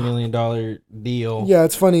 $160 million deal. Yeah,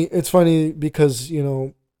 it's funny. It's funny because, you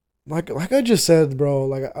know, like I just said, bro,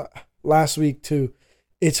 like last week too,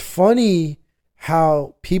 it's funny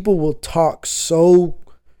how people will talk so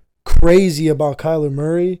crazy about Kyler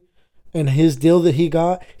Murray and his deal that he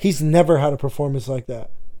got. He's never had a performance like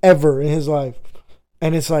that ever in his life.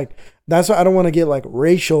 And it's like, that's why I don't want to get like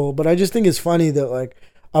racial, but I just think it's funny that like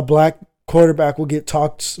a black quarterback will get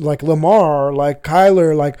talked like Lamar, like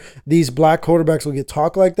Kyler, like these black quarterbacks will get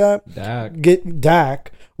talked like that.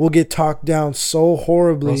 Dak will get talked down so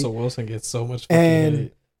horribly. Russell Wilson gets so much fucking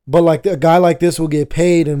hate. But like a guy like this will get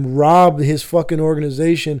paid and rob his fucking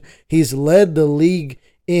organization. He's led the league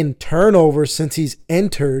in turnovers since he's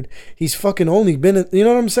entered. He's fucking only been, you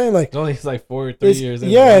know what I'm saying? Like he's like 3 years.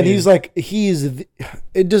 Yeah, and he's like,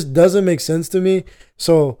 it just doesn't make sense to me.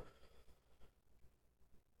 So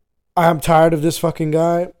I'm tired of this fucking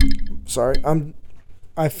guy. Sorry.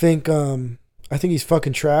 I think he's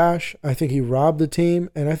fucking trash. I think he robbed the team,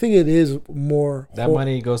 and I think it is more that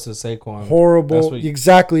money goes to Saquon. Horrible.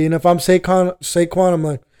 Exactly. And if I'm Saquon, I'm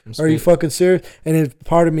like, are you fucking serious? And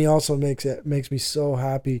part of me also makes me so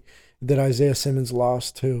happy that Isaiah Simmons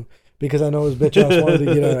lost too, because I know his bitch ass wanted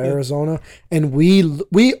to get out of Arizona, and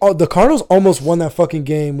the Cardinals almost won that fucking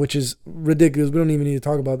game, which is ridiculous. We don't even need to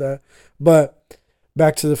talk about that. But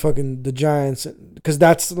back to the Giants, because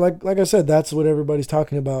that's like I said, that's what everybody's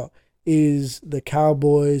talking about is the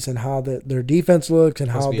Cowboys and how their defense looks and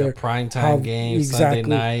how they're primetime game exactly, Sunday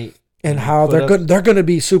night. And how they're going to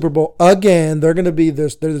be Super Bowl again. They're going to be they're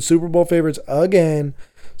the Super Bowl favorites again.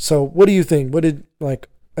 So what do you think? What did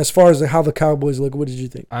as far as how the Cowboys look, what did you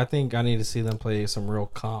think? I think I need to see them play some real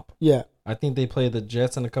comp. Yeah. I think they play the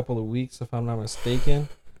Jets in a couple of weeks, if I'm not mistaken.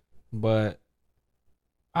 But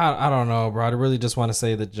I don't know, bro. I really just want to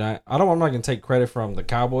say the Giants. I'm not gonna take credit from the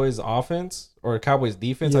Cowboys offense or the Cowboys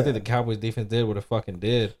defense. Yeah. I think the Cowboys defense did what it fucking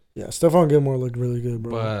did. Yeah, Stephon Gilmore looked really good,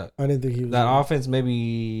 bro. But I didn't think he was that offense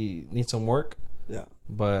maybe needs some work. Yeah.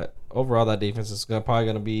 But overall, that defense is probably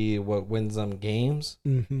gonna be what wins them games.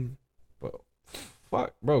 Mm-hmm. But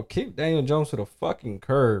fuck, bro, kick Daniel Jones to the fucking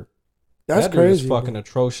curb. That's that dude crazy. is fucking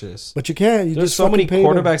atrocious. But you can't. There's just so many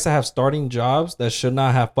quarterbacks him. that have starting jobs that should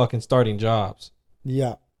not have fucking starting jobs.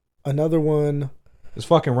 Yeah. Another one is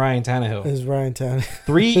fucking Ryan Tannehill.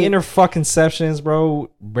 3 interceptions,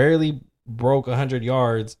 bro. Barely broke 100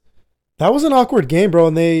 yards. That was an awkward game, bro,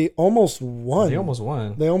 and they almost won. They almost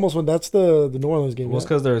won. That's the New Orleans game. Well, it's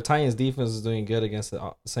because their Titans defense is doing good against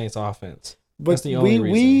the Saints offense. But that's the only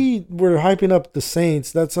reason. We were hyping up the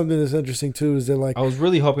Saints. That's something that's interesting too. Is that like I was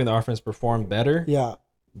really hoping the offense performed better. Yeah.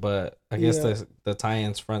 But I guess the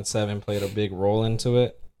Titans front seven played a big role into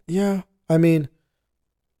it. Yeah. I mean,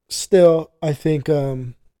 still, I think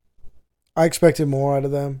I expected more out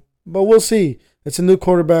of them. But we'll see. It's a new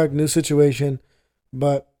quarterback, new situation.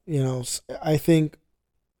 But, you know, I think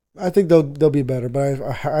they'll be better.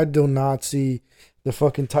 But I do not see the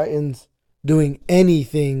fucking Titans doing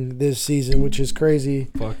anything this season, which is crazy.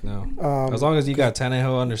 Fuck no. As long as you got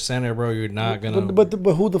Tannehill under center, bro, you're not gonna. But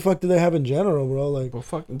who the fuck do they have in general, bro? Like, but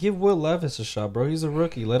fuck, give Will Levis a shot, bro. He's a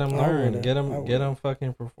rookie. Let him learn. Get him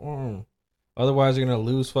fucking perform. Otherwise, you're gonna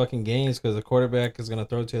lose fucking games because the quarterback is gonna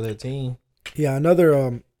throw to their team. Yeah.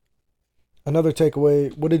 Another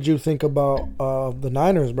takeaway. What did you think about the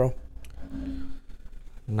Niners, bro?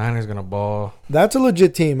 Niners gonna ball. That's a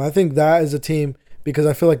legit team. I think that is a team. Because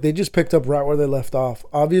I feel like they just picked up right where they left off.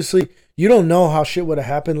 Obviously, you don't know how shit would have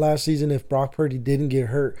happened last season if Brock Purdy didn't get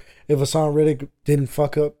hurt. If Hassan Reddick didn't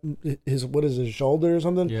fuck up his shoulder or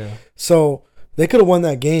something. Yeah. So they could have won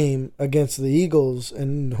that game against the Eagles,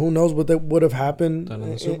 and who knows what that would have happened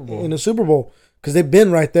in the Super Bowl. Because they've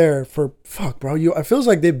been right there for it feels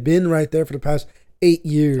like they've been right there for the past 8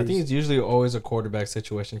 years. I think it's usually always a quarterback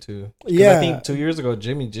situation too. Yeah. I think 2 years ago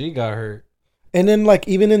Jimmy G got hurt. And then, like,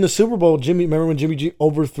 even in the Super Bowl, remember when Jimmy G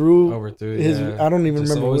overthrew his? Yeah. I don't even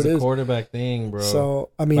remember what it is. It's a quarterback thing, bro. So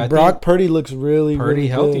I mean, Brock Purdy looks really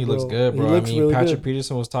healthy. Good, looks good, bro. Patrick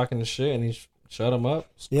Peterson was talking to shit, and he shut him up.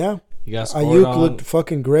 Yeah, he got scored Ayuk on. looked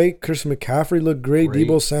fucking great. Christian McCaffrey looked great.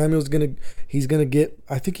 Deebo Samuel's gonna get.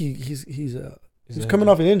 I think he's coming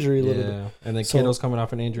off an injury a little bit. And then Kittle's coming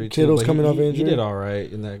off an injury too. Kittle's coming off an injury. He did all right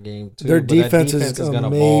in that game too. Their defense is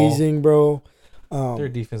amazing, bro. Their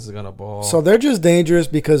defense is gonna ball. So they're just dangerous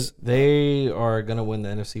because they are gonna win the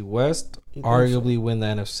NFC West. Arguably win the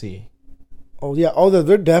NFC. Oh yeah. Oh,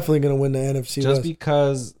 they're definitely gonna win the NFC West. Just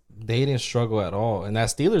because they didn't struggle at all, and that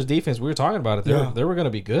Steelers defense, we were talking about it. They were gonna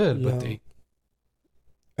be good, but they.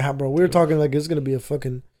 Yeah, bro. We were talking like it's gonna be a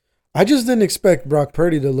fucking. I just didn't expect Brock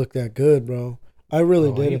Purdy to look that good, bro. I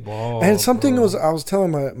really didn't. And something I was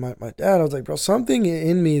telling my dad, I was like, bro, something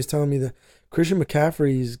in me is telling me that Christian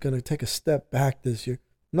McCaffrey is going to take a step back this year.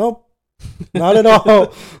 Nope. Not at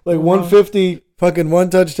all. Like 150, fucking one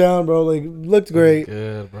touchdown, bro. Like, looked great.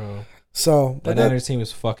 Good, bro. So. That Niners team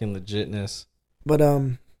is fucking legitness. But,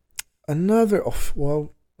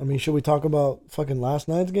 should we talk about fucking last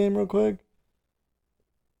night's game real quick?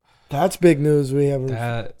 That's big news we have.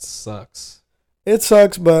 That sucks. It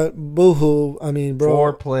sucks, but boo-hoo. I mean, bro.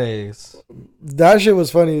 4 plays. That shit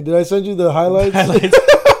was funny. Did I send you the highlights?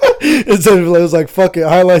 It was like, fuck it.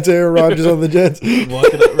 Highlights of Aaron Rodgers on the Jets.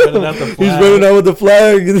 Running out the flag. He's running out with the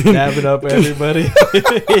flag. Dabbing up everybody.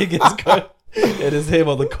 He gets caught. It is him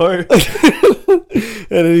on the cart.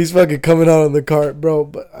 And then he's fucking coming out on the cart, bro.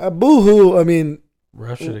 But boo-hoo. I mean.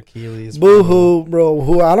 Ruptured Achilles. Boo-hoo, bro.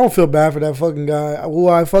 Who I don't feel bad for that fucking guy. Who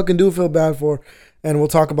I fucking do feel bad for. And we'll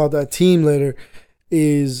talk about that team later,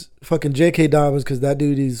 is fucking J.K. Dobbins, because that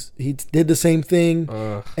dude, he did the same thing.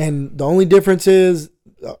 And the only difference is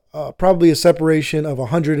probably a separation of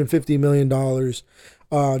 $150 million.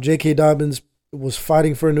 J.K. Dobbins was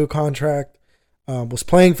fighting for a new contract, was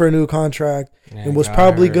playing for a new contract, and was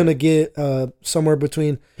probably going to get somewhere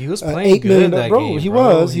between he was playing $8 million that game, He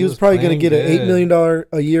bro. was probably going to get an $8 million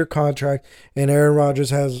a year contract, and Aaron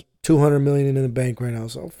Rodgers has $200 million in the bank right now.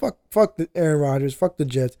 So fuck the Aaron Rodgers, fuck the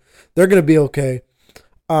Jets. They're gonna be okay.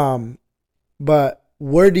 But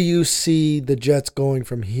where do you see the Jets going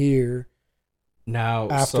from here? Now,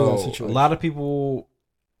 after that situation? A lot of people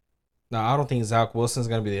No, I don't think Zach Wilson's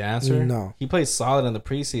gonna be the answer. No. He plays solid in the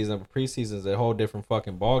preseason, but preseason is a whole different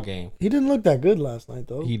fucking ball game. He didn't look that good last night,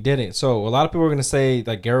 though. He didn't. So a lot of people are gonna say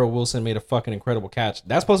that Garrett Wilson made a fucking incredible catch.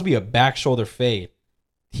 That's supposed to be a back shoulder fade.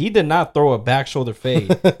 He did not throw a back shoulder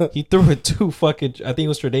fade. He threw it to fucking, I think it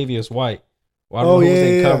was Tre'Davious White. Well, I don't know who was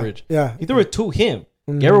in coverage. Yeah. He threw it to him.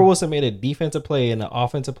 Mm-hmm. Garrett Wilson made a defensive play and an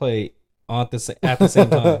offensive play at the same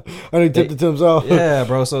time. And he tipped it to himself. Yeah,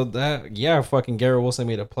 bro. So fucking Garrett Wilson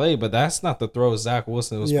made a play, but that's not the throw Zach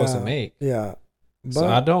Wilson was supposed to make. Yeah. But so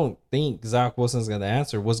I don't think Zach Wilson's gonna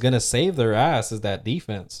answer. What's gonna save their ass is that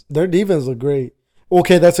defense. Their defense look great.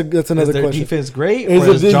 Okay, that's another question. Is their defense great?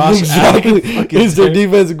 Is their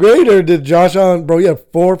defense great, or did Josh Allen? Bro, he had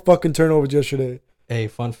 4 fucking turnovers yesterday. Hey,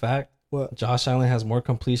 fun fact. What? Josh Allen has more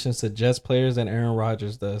completions to Jets players than Aaron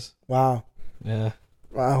Rodgers does. Wow. Yeah.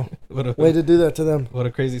 Wow. Way to do that to them. What a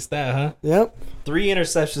crazy stat, huh? Yep. 3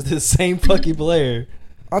 interceptions to the same fucking player.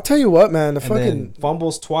 I'll tell you what, man. The and fucking then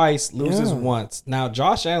fumbles twice, loses once. Now,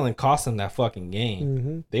 Josh Allen cost them that fucking game.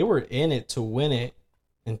 Mm-hmm. They were in it to win it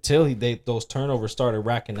until those turnovers started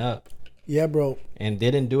racking up. Yeah, bro. And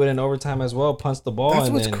didn't do it in overtime as well. Punched the ball. That's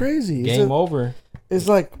and what's crazy. Game over. It's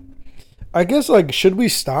like, I guess, like, should we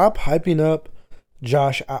stop hyping up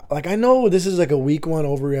Josh? Like, I know this is like a week 1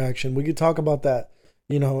 overreaction. We could talk about that,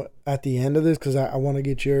 at the end of this, because I want to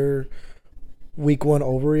get your week 1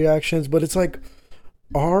 overreactions. But it's like,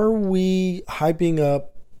 are we hyping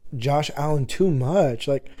up Josh Allen too much?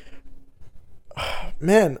 Like,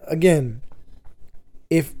 man, again,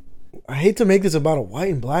 if I hate to make this about a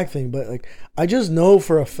white and black thing, but like, I just know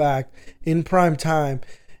for a fact in prime time,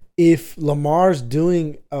 if Lamar's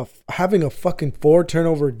having a fucking 4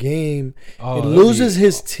 turnover game, it loses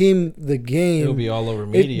his team the game. It'll be all over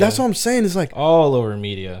media. That's what I'm saying. It's like all over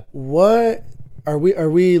media. What do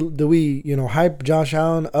we hype Josh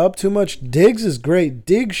Allen up too much? Diggs is great.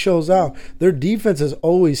 Diggs shows out. Their defense is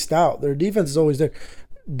always stout. Their defense is always there.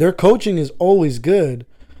 Their coaching is always good.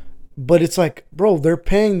 But it's like, bro, they're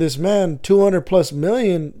paying this man $200+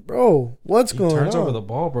 million, bro. What's going on? He turns over the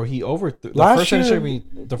ball, bro. He overthrew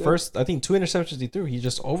the first I think 2 interceptions he threw. He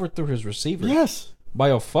just overthrew his receiver. Yes, by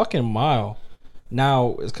a fucking mile.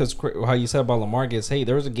 Now, it's because how you said about Lamar gets hate.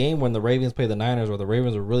 There was a game when the Ravens played the Niners, where the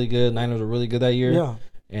Ravens were really good. Niners were really good that year. Yeah,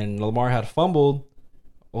 and Lamar had fumbled,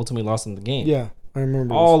 ultimately lost in the game. Yeah, I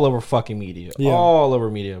remember. All over fucking media. Yeah. All over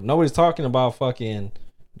media. Nobody's talking about fucking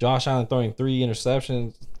Josh Allen throwing 3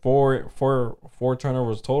 interceptions. Four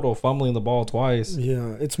turnovers total, fumbling the ball twice.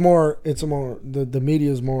 Yeah, it's more the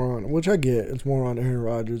media is more on, which I get. It's more on Aaron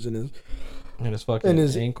Rodgers and his fucking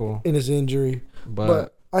ankle and his injury.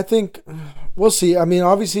 But I think we'll see. I mean,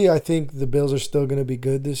 obviously, I think the Bills are still going to be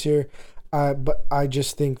good this year. But I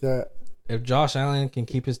just think that if Josh Allen can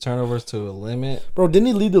keep his turnovers to a limit, bro, didn't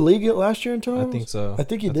he lead the league last year in turnovers? I think so. I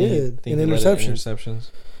think he did in interceptions.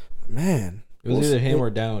 Man, it was either him or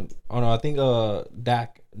down. Oh no, I think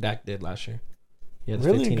Dak did last year. He had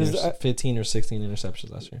 15 or 16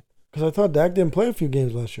 interceptions last year. Because I thought Dak didn't play a few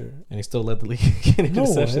games last year. And he still led the league in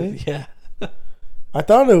interceptions. Yeah. I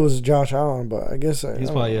thought it was Josh Allen, but I guess he's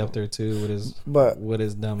probably up there too with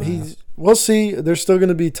his dumb ass. We'll see. They're still going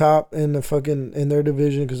to be top in in their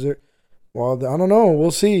division because they're. Well, I don't know.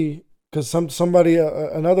 We'll see. Because somebody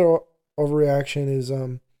another overreaction is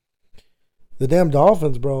the damn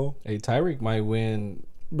Dolphins, bro. Hey, Tyreek might win.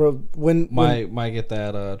 Bro, might get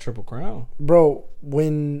that triple crown. Bro,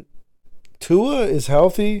 when Tua is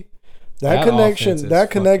healthy, that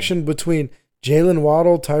connection between Jalen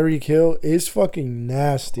Waddle, Tyreek Hill is fucking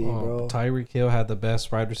nasty, bro. Tyreek Hill had the best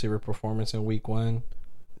wide receiver performance in week 1.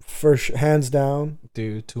 Hands down.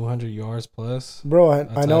 Dude, 200 yards plus. Bro,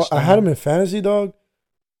 I know. I had him in fantasy, dog.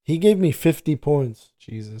 He gave me 50 points.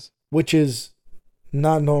 Jesus. Which is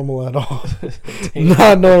not normal at all.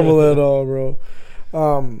 Not normal at all, bro.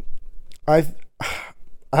 I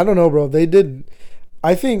don't know, bro. They did.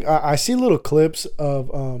 I think I see little clips of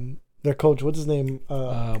their coach. What's his name?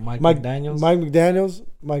 Mike McDaniels.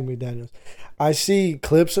 Mike McDaniels. I see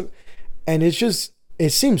clips of, and it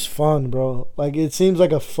seems fun, bro. Like it seems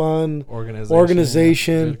like a fun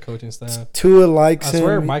organization. Good coaching staff. Tua likes him. I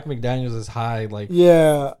swear, Mike McDaniels is high. Like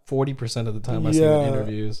 40% of the time I see the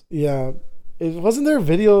interviews. Yeah. Wasn't there a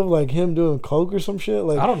video of like him doing coke or some shit?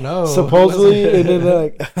 Like I don't know. Supposedly, and then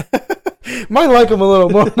like might like him a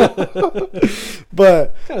little more,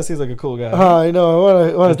 but kind of seems like a cool guy. I know.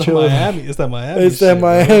 I want to chill. It's that Miami. It's that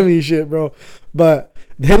Miami shit, bro. But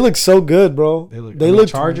they look so good, bro. They look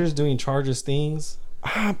Chargers doing Chargers things.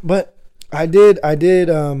 But I did.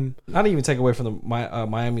 Not even take away from the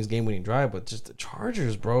Miami's game-winning drive, but just the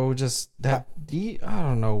Chargers, bro. Just that I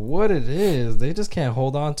don't know what it is. They just can't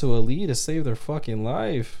hold on to a lead to save their fucking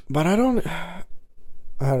life. But I don't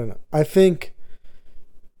know. I think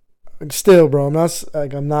still, bro.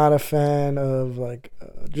 I'm not a fan of like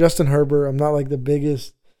Justin Herbert. I'm not like the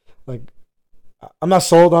biggest. Like, I'm not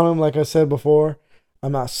sold on him. Like I said before,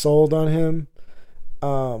 I'm not sold on him.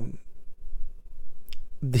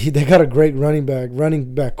 They got a great running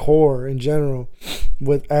back core in general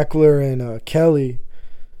with Eckler and Kelly.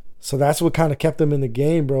 So that's what kind of kept them in the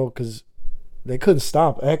game, bro, because they couldn't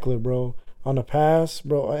stop Eckler, bro, on the pass,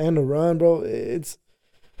 bro, and the run, bro. It's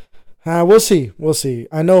we'll see.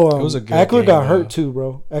 I know Eckler got hurt too,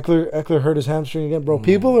 bro. Eckler hurt his hamstring again, bro.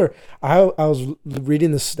 People are. I was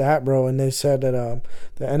reading the stat, bro, and they said that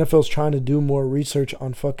the NFL's trying to do more research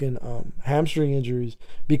on fucking hamstring injuries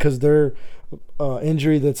because they're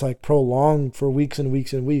injury that's like prolonged for weeks and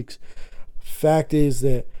weeks and weeks. Fact is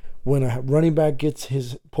that when a running back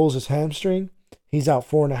pulls his hamstring, he's out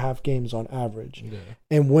 4.5 games on average. Yeah.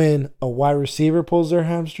 And when a wide receiver pulls their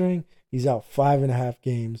hamstring, he's out 5.5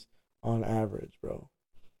 games on average, bro.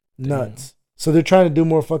 Nuts. Damn. So they're trying to do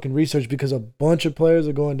more fucking research because a bunch of players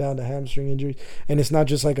are going down to hamstring injuries, and it's not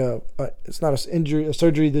just like it's not a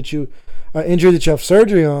surgery that you have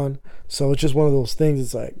surgery on. So it's just one of those things.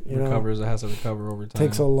 It's like it has to recover over time.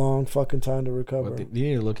 Takes a long fucking time to recover. But you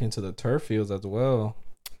need to look into the turf fields as well.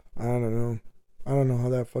 I don't know how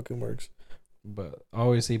that fucking works. But I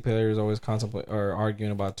always see players always contemplate or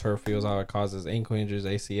arguing about turf fields, how it causes ankle injuries,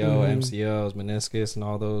 ACL, MCLs, meniscus, and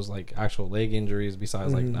all those like actual leg injuries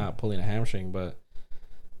besides like not pulling a hamstring. But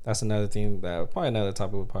that's another thing that probably another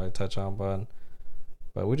topic we'll probably touch on. But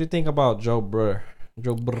what do you think about Joe Burr?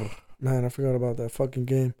 Man, I forgot about that fucking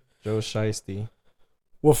game. Joe Shiesty.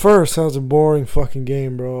 Well, first, that was a boring fucking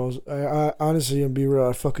game, bro. I honestly, gonna be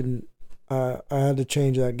real, I had to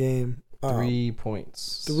change that game. 3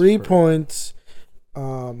 points. 3 points.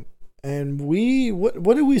 And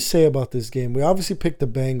what did we say about this game? We obviously picked the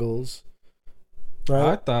Bengals.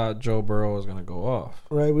 Right? I thought Joe Burrow was gonna go off.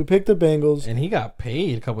 Right, we picked the Bengals. And he got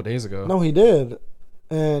paid a couple days ago. No, he did.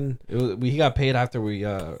 And he got paid after we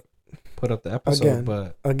put up the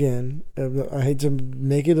episode. Again, I hate to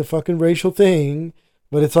make it a fucking racial thing,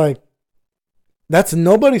 but it's like that's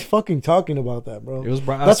nobody's fucking talking about that, bro.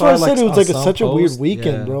 That's why I said it was like such a weird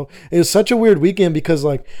weekend, bro. It was such a weird weekend because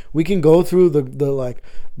like we can go through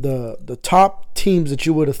the top teams that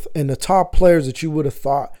you would have and the top players that you would have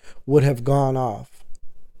thought would have gone off.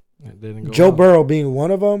 Joe Burrow being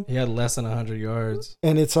one of them. He had less than 100 yards.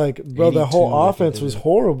 And it's like, bro, the whole offense was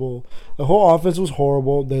horrible. The whole offense was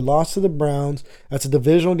horrible. They lost to the Browns. That's a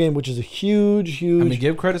divisional game, which is a huge. I mean,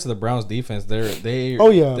 give credit to the Browns defense.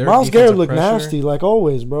 Myles Garrett looked nasty, like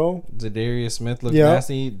always, bro. Zadarius Smith looked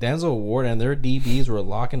nasty. Denzel Ward and their DBs were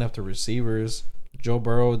locking up the receivers. Joe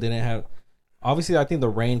Burrow didn't have. Obviously, I think the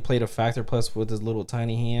rain played a factor. Plus, with his little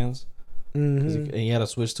tiny hands. And he had to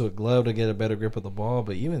switch to a glove to get a better grip of the ball,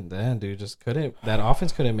 but even then, dude, just couldn't. That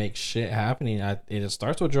offense couldn't make shit happening. It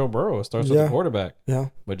starts with Joe Burrow. It starts with the quarterback. Yeah,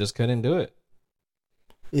 but just couldn't do it.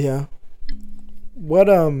 Yeah. What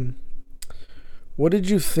did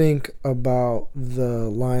you think about the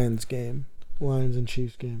Lions game? Lions and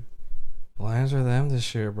Chiefs game. Lions are them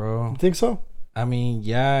this year, bro. You think so? I mean,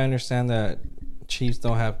 yeah, I understand that Chiefs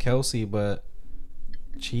don't have Kelsey, but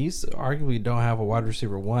Chiefs arguably don't have a wide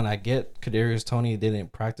receiver one. I get Kadarius Toney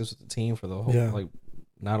didn't practice with the team for the whole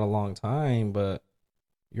not a long time, but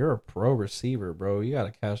you're a pro receiver, bro. You got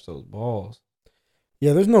to catch those balls.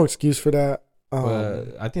 Yeah, there's no excuse for that.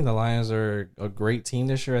 But I think the Lions are a great team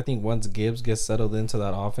this year. I think once Gibbs gets settled into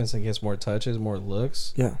that offense and gets more touches, more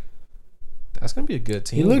looks, that's gonna be a good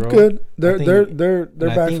team. He looked good. Their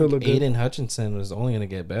backfield looked good. Aiden Hutchinson was only gonna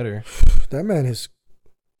get better. That man is.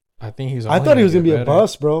 I think I thought he was gonna be a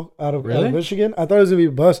bust, bro. Out of Michigan, I thought he was gonna be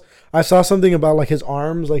a bust. I saw something about like his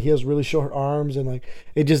arms, like he has really short arms, and like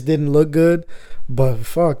it just didn't look good. But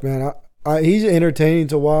fuck, man, he's entertaining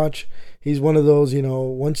to watch. He's one of those,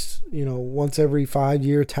 once every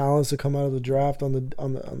 5-year talents to come out of the draft on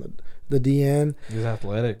the DN. He's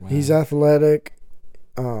athletic, man. He's athletic,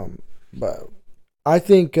 but. I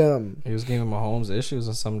think he was giving Mahomes issues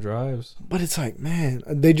on some drives. But it's like, man,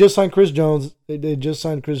 they just signed Chris Jones. They just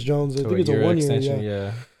signed Chris Jones. I think it's a 1 year extension,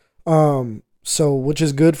 yeah. So which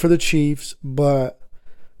is good for the Chiefs, but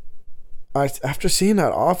after seeing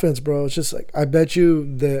that offense, bro, it's just like I bet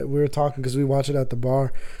you that we were talking because we watch it at the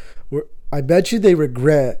bar. I bet you they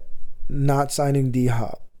regret not signing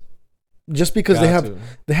D-Hop. Just because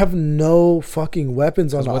they have no fucking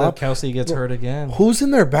weapons on the offense. What if Kelsey gets hurt again? Who's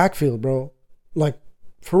in their backfield, bro? Like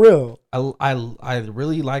For real. I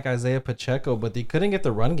really like Isaiah Pacheco, but they couldn't get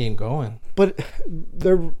the run game going. But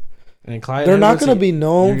they're Clyde Edwards, not going to be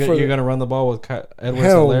known for. You're going to run the ball with Edwards.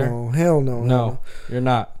 Hell no. No, you're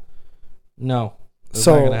not. No. It's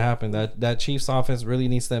not going to happen. That Chiefs offense really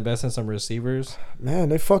needs to invest in some receivers. Man,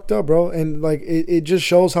 they fucked up, bro. And like it just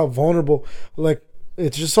shows how vulnerable. Like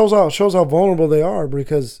it just shows how vulnerable they are,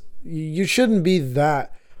 because you shouldn't be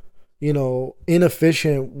that,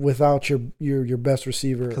 inefficient without your best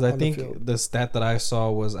receiver. Because I think the stat that I saw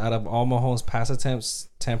was out of all Mahomes' pass attempts,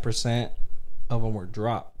 10% of them were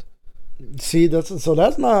dropped. See, that's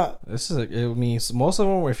not. It means most of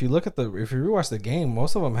them. If you rewatch the game,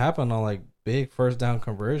 most of them happen on like big first down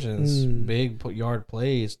conversions, big yard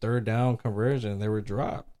plays, third down conversion. They were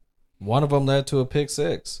dropped. One of them led to a pick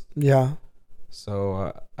six. Yeah.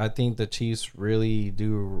 So I think the Chiefs really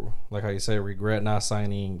do, like how you say, regret not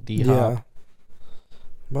signing D-Hop.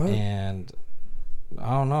 Yeah. And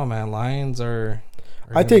I don't know, man. Lions are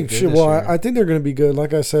I think they're going to be good.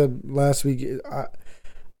 Like I said last week,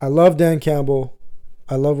 I love Dan Campbell.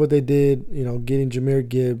 I love what they did, getting Jahmyr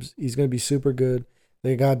Gibbs. He's going to be super good.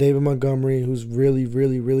 They got David Montgomery, who's really,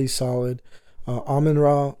 really, really solid.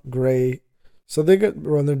 Amon-Ra, great. So their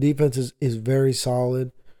defense is very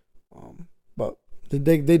solid. But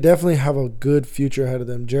they definitely have a good future ahead of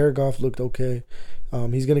them. Jared Goff looked okay.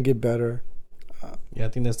 He's going to get better. Yeah, I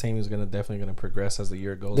think this team is definitely going to progress as the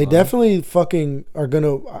year goes on. They definitely fucking are going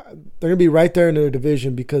to – they're going to be right there in their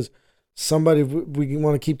division, because somebody – we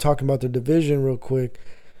want to keep talking about their division real quick.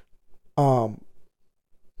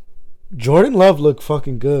 Jordan Love looked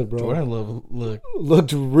fucking good, bro. Jordan Love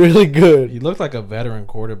looked really good. He looked like a veteran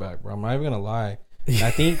quarterback, bro. I'm not even going to lie. And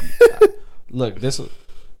I think –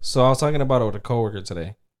 so I was talking about it with a coworker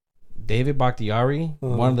today. David Bakhtiari,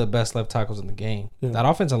 one of the best left tackles in the game. Yeah. That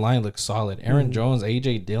offensive line looks solid. Aaron Jones,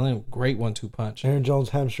 A.J. Dillon, great 1-2 punch. Aaron Jones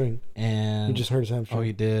hamstring. And he just hurt his hamstring. Oh,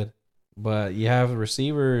 he did. But you have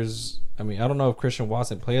receivers. I mean, I don't know if Christian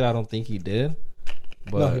Watson played. I don't think he did.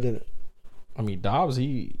 But, no, he didn't. I mean, Dobbs,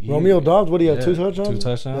 Romeo Dobbs, what do you have, 2 touchdowns? 2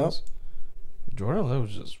 touchdowns. Yep. Jordan Love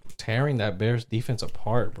was just tearing that Bears defense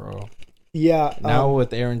apart, bro. Yeah. Now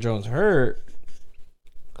with Aaron Jones hurt,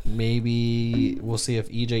 maybe we'll see if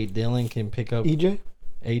EJ Dillon can pick up AJ.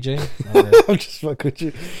 I'm just fucking with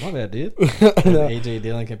you. My bad, dude. AJ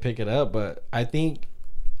Dillon can pick it up, but I think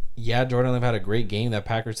Jordan Love had a great game. That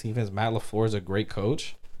Packers defense, Matt LaFleur is a great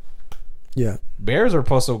coach. Yeah. Bears are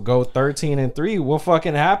supposed to go 13-3. What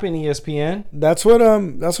fucking happened, ESPN? That's what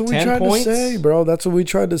we tried to say, bro. That's what we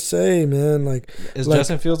tried to say, man. Is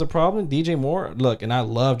Justin Fields a problem? DJ Moore, look, and I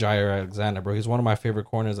love Jair Alexander, bro. He's one of my favorite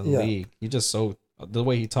corners in the league. He just the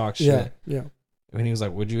way he talks shit. Yeah. And he was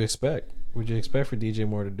like, "What'd you expect? What'd you expect for DJ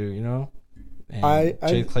Moore to do? And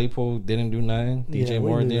Chase Claypool didn't do nothing. DJ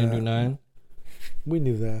Moore didn't do nothing. We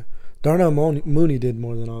knew that. Darnell Mooney did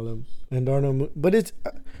more than all of them. And but it's,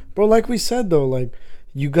 bro, like we said though,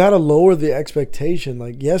 you gotta lower the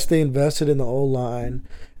expectation. Yes, they invested in the O-line,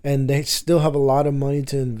 and they still have a lot of money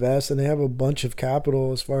to invest, and they have a bunch of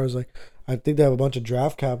capital as far as I think they have a bunch of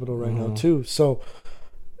draft capital right now too. So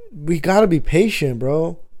we gotta be patient,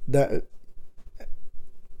 bro. That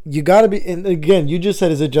you gotta be. And again, you just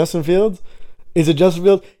said, is it Justin Fields? Is it Justin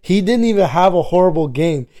Fields? He didn't even have a horrible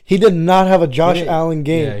game. He did not have a Josh Allen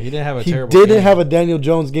game. Yeah, he didn't have a terrible game. He didn't have a Daniel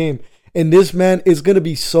Jones game. And this man is going to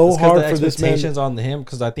be so hard for this man. Expectations on him,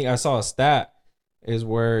 because I think I saw a stat is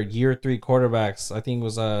where year 3 quarterbacks, I think it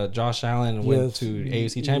was Josh Allen went to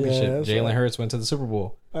AFC Championship. Jalen Hurts went to the Super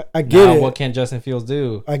Bowl. I get it. What can Justin Fields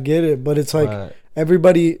do? I get it, but it's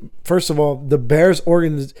everybody. First of all, the Bears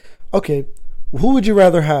organization. Okay, who would you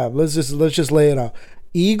rather have? Let's just lay it out.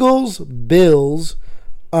 Eagles, Bills,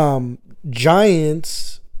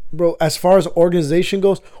 Giants, bro, as far as organization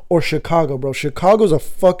goes, or Chicago, bro. Chicago's a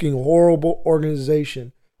fucking horrible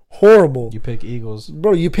organization. Horrible. You pick Eagles.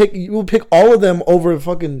 Bro, you will pick all of them over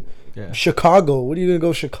fucking Chicago. What are you going to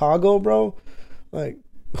go Chicago, bro?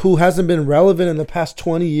 Who hasn't been relevant in the past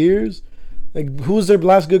 20 years? Who's their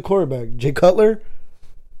last good quarterback? Jay Cutler?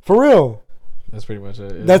 For real. That's pretty much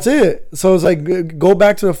it. Yeah. That's it. So it's go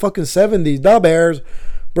back to the fucking 70s. The Bears,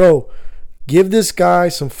 bro, give this guy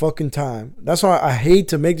some fucking time. That's why I hate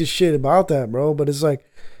to make this shit about that, bro. But it's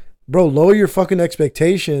bro, lower your fucking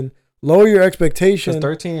expectation. Lower your expectation.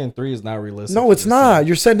 13-3 is not realistic. No, it's not. Team.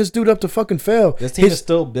 You're setting this dude up to fucking fail. This team is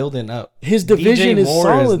still building up. His division is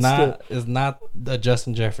solid. Is not the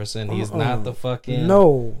Justin Jefferson. He's not the fucking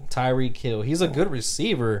Tyreek Hill. He's a good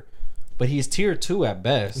receiver. But he's tier 2 at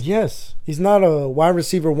best. Yes, he's not a wide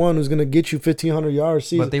receiver 1 who's gonna get you 1,500 yards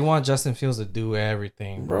season. But they want Justin Fields to do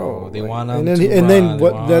everything, bro. They want him and then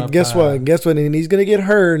what? Guess what? Guess what? And he's gonna get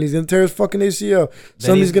hurt, and he's gonna tear his fucking ACL.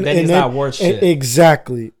 He's not worth shit.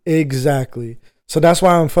 Exactly. So that's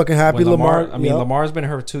why I'm fucking happy. Lamar's been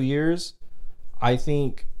hurt 2 years. I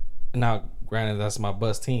think. Now, granted, that's my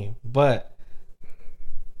bust team, but.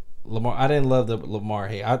 Lamar, I didn't love the Lamar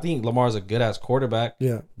hate. I think Lamar's a good ass quarterback.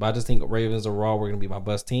 Yeah. But I just think Ravens overall were gonna be my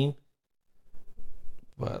best team.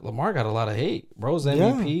 But Lamar got a lot of hate. Bro's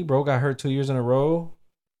MVP. Yeah. Bro got hurt 2 years in a row.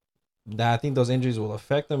 I think those injuries will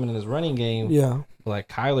affect him in his running game. Yeah. Like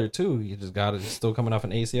Kyler too. You just got it. Still coming off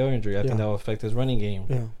an ACL injury. I think that will affect his running game.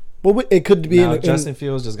 Yeah. Well, it could be. Now, Justin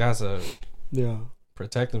Fields just got to. Yeah.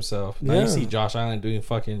 Protect himself. Now you see Josh Allen doing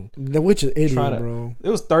fucking. Which is idiot, bro. It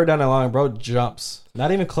was third down the line, bro. Jumps.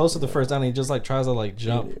 Not even close to the first down. He just like tries to like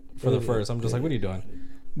jump for the first. I'm just like, what are you doing?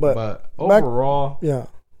 But overall,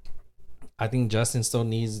 I think Justin still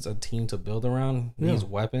needs a team to build around. He needs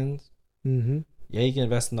weapons. Mm-hmm. Yeah, he can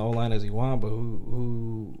invest in the O-line as he want, but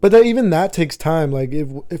who? But even that takes time. Like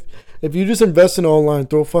if you just invest in the O-line,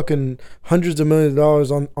 throw fucking hundreds of millions of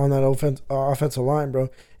dollars on that offensive line, bro.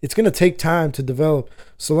 It's gonna take time to develop.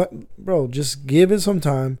 So, bro, just give it some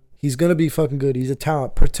time. He's gonna be fucking good. He's a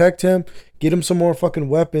talent. Protect him. Get him some more fucking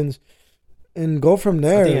weapons, and go from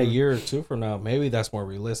there. I think a year or two from now, maybe that's more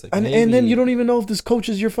realistic. And then you don't even know if this coach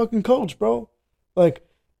is your fucking coach, bro. Like.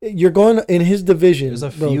 You're going in his division. There's a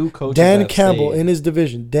few coaches. Dan Campbell in his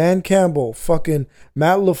division. Dan Campbell, fucking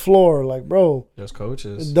Matt LaFleur. Like, bro. There's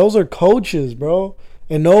coaches. Those are coaches, bro.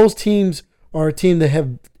 And those teams are a team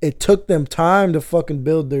that it took them time to fucking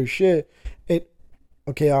build their shit.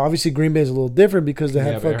 Okay, obviously Green Bay is a little different because they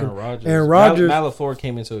had fucking Aaron Rodgers. Matt LaFleur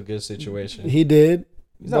came into a good situation. He did.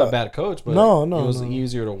 He's not a bad coach, but it was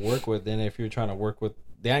easier to work with than if you're trying to work with.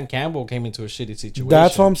 Dan Campbell came into a shitty situation.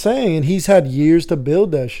 That's what I'm saying. And he's had years to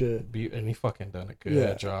build that shit. And he fucking done a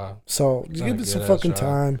good job. So give it some fucking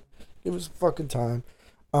time. Give it some fucking time.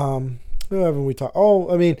 Who haven't we talked?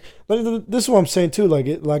 Oh, I mean, this is what I'm saying too. Like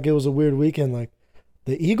it was a weird weekend. Like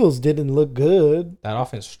the Eagles didn't look good. That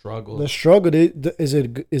offense struggled. Was it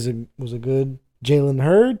good Jalen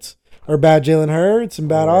Hurts or bad Jalen Hurts and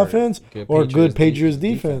bad offense or good Patriots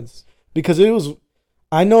defense? Because it was.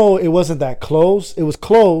 I know it wasn't that close. It was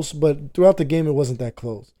close, but throughout the game, it wasn't that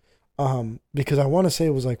close. Because I want to say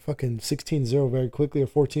it was like fucking 16-0 very quickly or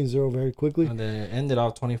 14-0 very quickly. And then it ended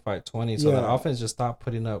off 25-20. So that offense just stopped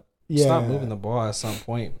putting up, stopped moving the ball at some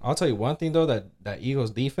point. I'll tell you one thing, though, that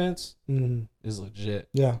Eagles defense is legit.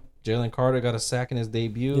 Yeah. Jalen Carter got a sack in his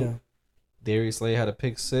debut. Yeah. Darius Slay had a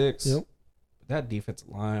pick 6. Yep. That defensive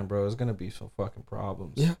line, bro, is going to be some fucking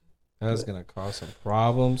problems. Yeah. That's going to cause some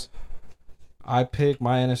problems. I pick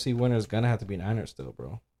my NFC winner is gonna have to be Niners still,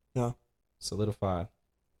 bro. Yeah. Solidified.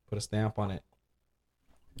 Put a stamp on it.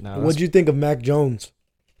 What'd you think of Mac Jones?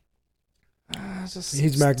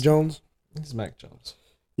 He's Mac Jones? He's Mac Jones.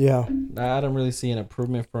 Yeah. I don't really see an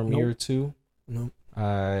improvement from year 2. No.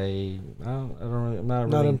 I'm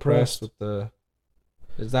not really impressed with the.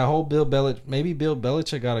 Is that whole Bill Belichick? Maybe Bill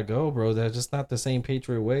Belichick gotta go, bro. That's just not the same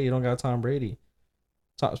Patriot way. You don't got Tom Brady.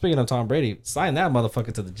 Speaking of Tom Brady, sign that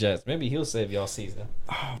motherfucker to the Jets. Maybe he'll save y'all season.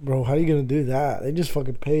 Oh, bro, how are you gonna do that? They just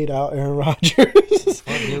fucking paid out Aaron Rodgers.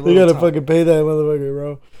 They gotta fucking pay that motherfucker,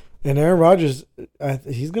 bro. And Aaron Rodgers,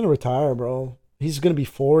 he's gonna retire, bro. He's gonna be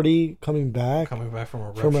 40, coming back from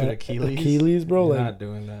a ruptured Achilles, bro. You're not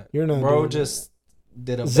doing that. You're not. Bro, just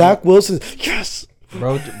did a Zach Wilson. Yes.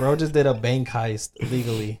 Bro just did a bank heist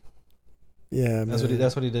legally. Yeah, man. That's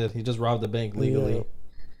what he did. He just robbed the bank legally. Yeah.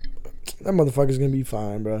 That motherfucker's gonna be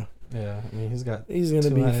fine, bro. Yeah, I mean he's gonna be fine. In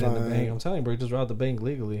the bank. I'm telling you, bro, he just robbed the bank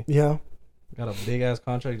legally. Yeah, got a big ass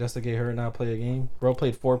contract just to get hurt and not play a game. Bro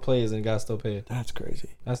played 4 plays and got still paid. That's crazy.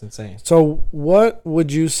 That's insane. So, what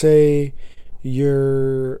would you say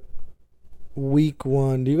your week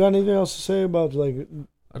 1? Do you got anything else to say about like?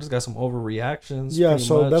 I just got some overreactions. Yeah,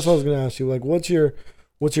 so that's what I was gonna ask you. Like, what's your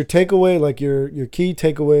takeaway? Like your key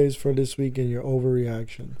takeaways for this week and your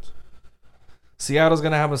overreactions. Seattle's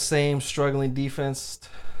gonna have the same struggling defense.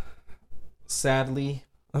 Sadly,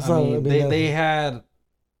 they had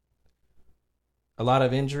a lot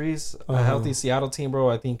of injuries. A healthy Seattle team, bro,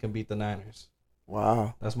 I think can beat the Niners.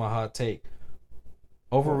 Wow, that's my hot take.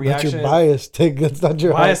 Overreaction. That's your bias take. That's not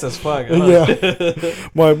your bias as fuck. Yeah,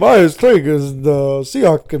 my bias take is the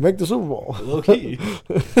Seahawks can make the Super Bowl. Low key.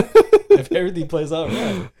 If everything plays out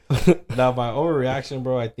right. Now my overreaction,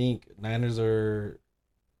 bro. I think Niners are.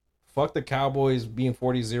 Fuck the Cowboys being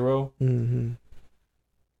 40-0. Mm-hmm.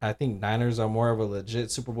 I think Niners are more of a legit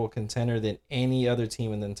Super Bowl contender than any other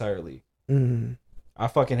team in the entire league. Mm-hmm. I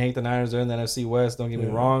fucking hate the Niners. They're in the NFC West. Don't get me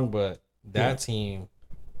wrong, but that team,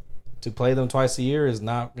 to play them twice a year is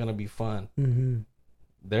not gonna be fun. Mm-hmm.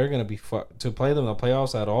 They're gonna be to play them in the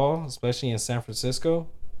playoffs at all, especially in San Francisco.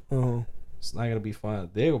 It's not gonna be fun.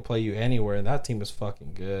 They will play you anywhere, and that team is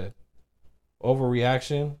fucking good.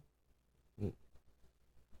 Overreaction. Let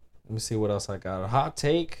me see what else I got. A hot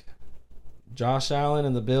take. Josh Allen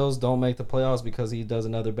and the Bills don't make the playoffs because he does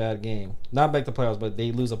another bad game. Not make the playoffs, but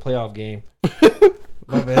they lose a playoff game.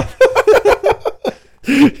 My bad.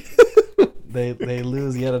 They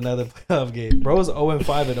lose yet another playoff game. Bro's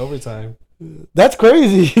 0-5 in overtime. That's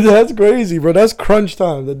crazy. That's crazy, bro. That's crunch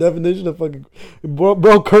time. The definition of fucking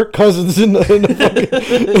bro. Kirk Cousins in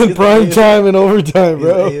prime time and overtime,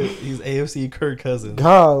 bro. He's AFC Kirk Cousins.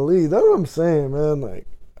 Golly, that's what I'm saying, man. Like,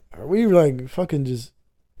 are we like fucking just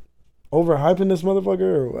overhyping this motherfucker,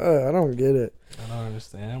 or what? I don't get it. I don't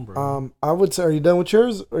understand, bro. I would say, are you done with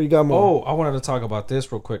yours, or you got more? Oh, I wanted to talk about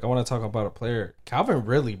this real quick. I want to talk about a player, Calvin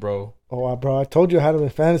Ridley, bro. Oh, bro, I told you I had him in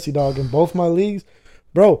fantasy, dog, in both my leagues,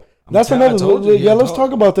 bro. That's another. Yeah, let's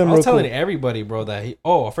talk about them. I was telling everybody, bro, that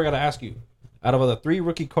I forgot to ask you. Out of the 3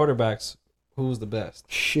 rookie quarterbacks, who was the best?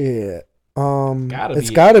 Shit.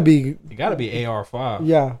 It gotta be AR5.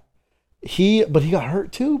 Yeah, but he got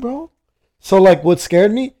hurt too, bro. So like, what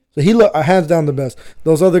scared me? So he look hands down the best.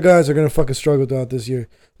 Those other guys are gonna fucking struggle throughout this year.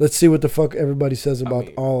 Let's see what the fuck everybody says about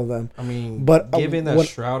all of them. I mean, but given that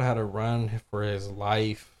Stroud had to run for his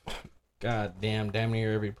life. God damn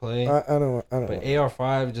near every play. I don't. But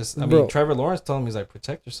AR5 just, mean, Trevor Lawrence told him, he's like,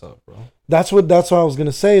 protect yourself, bro. That's what I was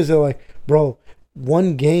gonna say. Is that like, bro,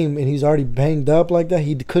 one game and he's already banged up like that.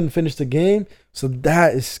 He couldn't finish the game, so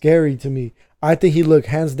that is scary to me. I think he looked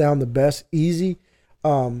hands down the best, easy.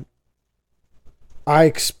 I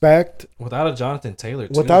expect without a Jonathan Taylor.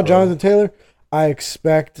 Jonathan Taylor, I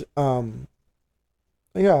expect.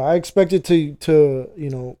 I expect it to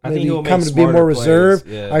maybe come to be more reserved.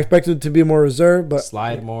 Yeah. I expect it to be more reserved, but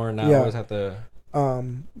slide more now. Always have to.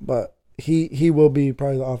 But he will be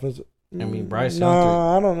probably the offensive. I mean, Bryce Young.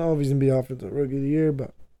 I don't know if he's gonna be offensive rookie of the year,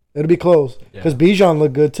 but it'll be close because Bijan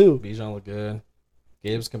looked good too. Bijan looked good.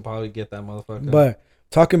 Gibbs can probably get that motherfucker. But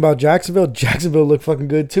talking about Jacksonville looked fucking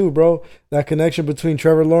good too, bro. That connection between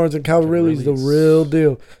Trevor Lawrence and Calvin Ridley is the real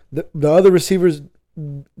deal. The other receivers.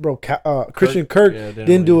 Bro, Christian Kirk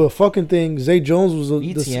didn't do a fucking thing. Zay Jones was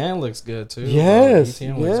ETN looks good too. Yes,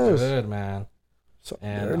 ETN looks good, man. So,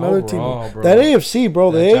 and another overall, team, bro, that AFC,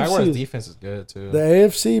 bro, the Jaguars AFC defense is good too. The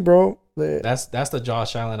AFC, bro, that's the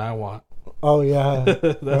Josh Allen I want. Oh yeah,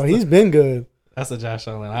 bro, he's been good. That's the Josh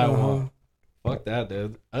Allen I want. Fuck that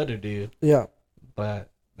dude, other dude. Yeah, but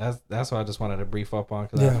that's what I just wanted to brief up on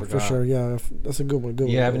because I forgot. For sure. Yeah, that's a good one.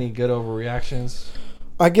 You have any good overreactions?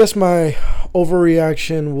 I guess my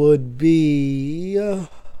overreaction would be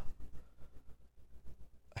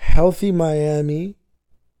healthy Miami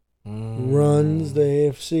runs the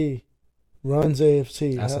AFC.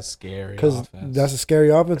 That's a scary offense. That's a scary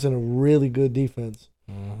offense and a really good defense.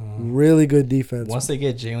 Mm-hmm. Really good defense. Once they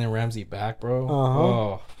get Jalen Ramsey back,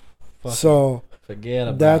 bro. Forget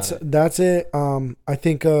about it. That's it. I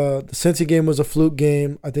think the Cincy game was a fluke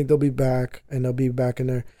game. I think they'll be back and they'll be back in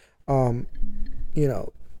there.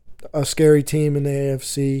 A scary team in the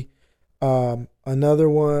AFC. Another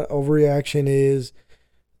one overreaction is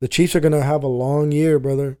the Chiefs are gonna have a long year,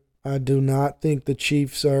 brother. I do not think the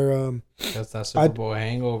Chiefs are. That's that Super Bowl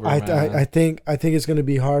hangover. I think it's gonna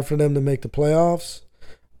be hard for them to make the playoffs.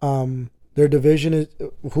 Their division is.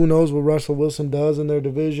 Who knows what Russell Wilson does in their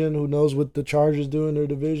division? Who knows what the Chargers do in their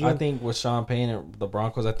division? I think with Sean Payne and the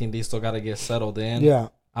Broncos, I think they still got to get settled in. Yeah.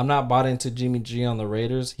 I'm not bought into Jimmy G on the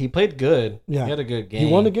Raiders. He played good. Yeah. He had a good game.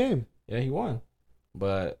 He won the game. Yeah, he won.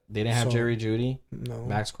 But they didn't have Jerry Jeudy. No.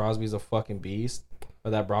 Max Crosby's a fucking beast.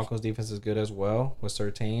 But that Broncos defense is good as well with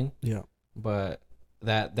Surtain. Yeah. But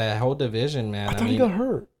that whole division, man. I thought he got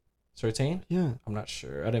hurt. Surtain? Yeah. I'm not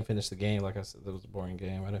sure. I didn't finish the game. Like I said, it was a boring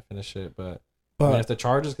game. I didn't finish it. But I mean, if the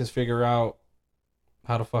Chargers can figure out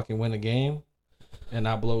how to fucking win a game and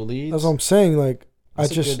not blow leads. That's what I'm saying. Like,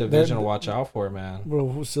 it's a good division to watch out for, man.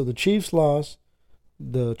 Bro, so the Chiefs lost,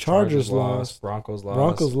 the Chargers lost, Broncos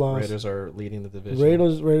lost. Raiders are leading the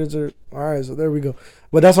division. Raiders are all right. So there we go.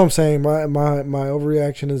 But that's what I'm saying. My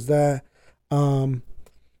overreaction is that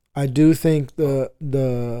I do think I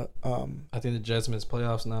think the Jets miss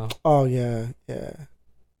playoffs now. Oh yeah.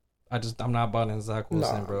 I'm not buying Zach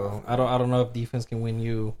Wilson, bro. I don't know if defense can win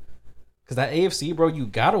you, because that AFC, bro, you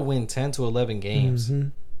gotta win 10 to 11 games. Mm-hmm.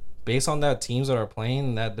 Based on that teams that are playing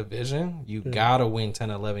in that division, you gotta win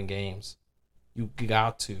 10, 11 games. You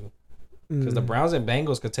got to. Because the Browns and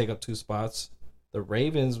Bengals could take up 2 spots. The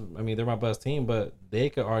Ravens, I mean, they're my best team, but they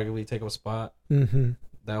could arguably take up a spot. Mm-hmm.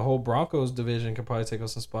 That whole Broncos division could probably take up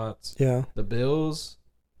some spots. Yeah. The Bills,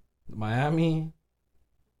 Miami,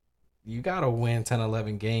 you got to win 10,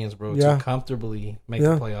 11 games, bro, to comfortably make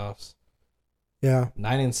the playoffs. Yeah.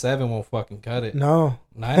 9-7 won't fucking cut it. No.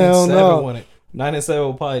 9-7 won't it. 9-7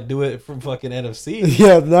 will probably do it from fucking NFC.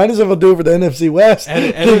 Yeah, 9-7 will do it for the NFC West.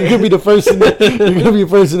 You're gonna be the first. You're gonna be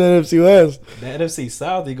first in the NFC West. The NFC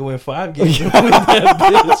South, you go win 5 games. You win that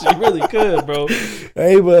bitch. You really could, bro.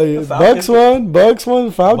 Hey, but Bucks won.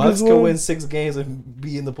 Falcons Bucks won. can win 6 games and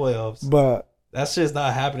be in the playoffs. But that's just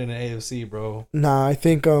not happening in the AFC, bro. Nah, I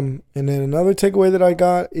think and then another takeaway that I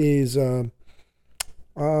got is I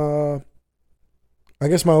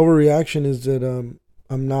guess my overreaction is that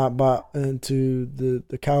I'm not bought into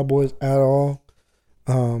the Cowboys at all.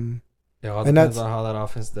 Yeah, all depends on how that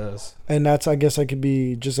offense does. And that's, I guess I could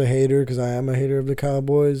be just a hater because I am a hater of the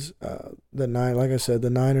Cowboys. Like I said, the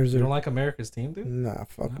Niners. You don't like America's team, dude? Nah,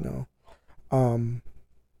 fuck no.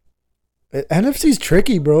 NFC's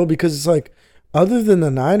tricky, bro, because it's like, other than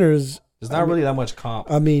the Niners, there's not really that much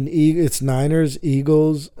comp. I mean, it's Niners,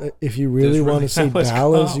 Eagles. If you really want to say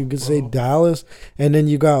Dallas, you could say Dallas, and then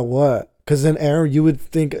you got what? Because then you would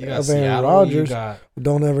think of Aaron Rodgers.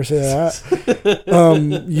 Don't ever say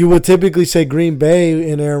that. You would typically say Green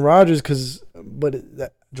Bay and Aaron Rodgers,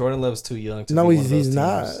 Jordan Love's too young. He's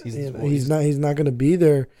not. He's not going to be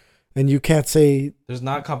there, and you can't say there's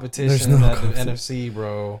not competition in the NFC,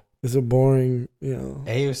 bro. It's a boring,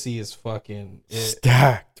 AFC is fucking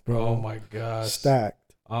stacked, bro. Oh my gosh,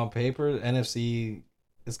 stacked. On paper, NFC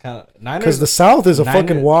is kind of Niners because the South is a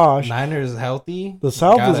fucking wash. Niners healthy. The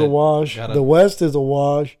South is a wash. The West is a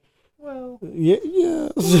wash. Well, yeah.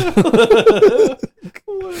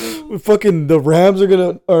 Fucking the Rams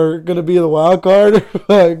are gonna be the wild card.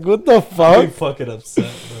 Like, what the fuck? I'm fucking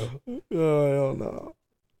upset, bro. Oh, hell no.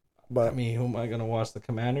 But I mean, who am I gonna watch? The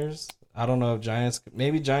Commanders? I don't know if Giants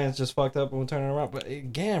just fucked up and will turn it around. But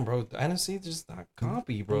again, bro, the NFC just not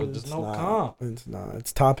compy, bro. There's no comp. It's not.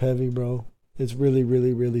 It's top heavy, bro. It's really,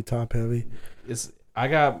 really, really top heavy. I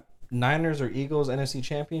got Niners or Eagles NFC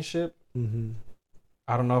Championship. Mm-hmm.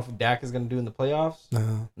 I don't know if Dak is gonna do in the playoffs.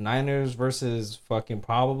 No. Niners versus fucking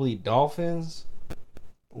probably Dolphins.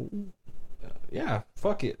 Yeah,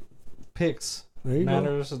 fuck it. Picks.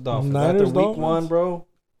 Niners versus Dolphins. After week 1, bro.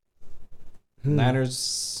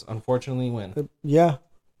 Niners unfortunately win. Yeah.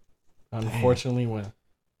 Unfortunately win.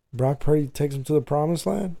 Brock Purdy takes him to the promised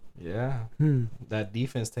land? Yeah. That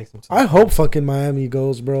defense takes him to I hope fucking Miami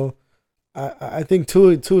goes, bro. I think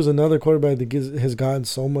Tua is another quarterback that has gotten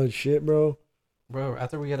so much shit, bro. Bro,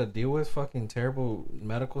 after we had to deal with fucking terrible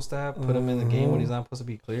medical staff, put him in the game when he's not supposed to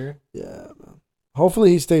be cleared. Yeah, man.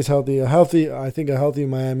 Hopefully he stays healthy. I think a healthy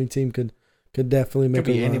Miami team could definitely make it.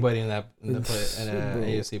 Could be anybody in the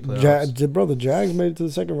AFC playoffs. Bro, the Jags made it to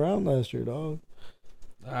the second round last year, dog.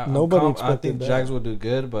 Nobody expected I think the Jags will do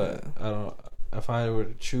good, but I don't. If I were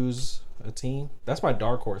to choose a team, that's my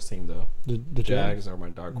dark horse team, though. The Jags are my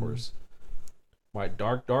dark horse. My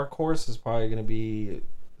dark horse is probably gonna be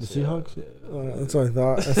the Seahawks. That's what I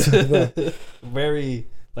thought. Very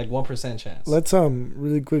 1% chance. Let's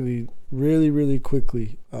really quickly.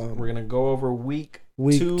 We're gonna go over week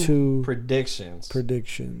 2 predictions.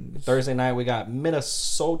 Thursday night we got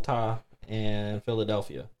Minnesota and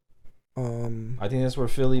Philadelphia. I think that's where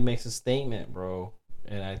Philly makes a statement, bro,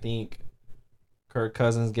 and I think Kirk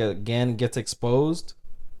Cousins gets exposed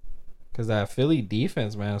because that Philly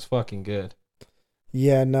defense, man, is fucking good.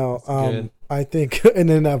 Yeah, no. I think, and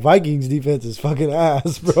then that Vikings defense is fucking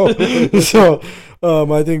ass, bro. So,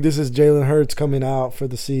 I think this is Jalen Hurts coming out for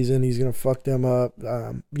the season. He's gonna fuck them up.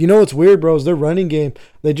 You know what's weird, bro? Is their running game.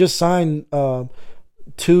 They just signed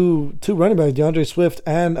two running backs, DeAndre Swift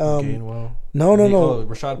and Gainwell. No.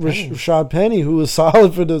 Rashad Penny, who was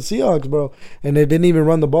solid for the Seahawks, bro, and they didn't even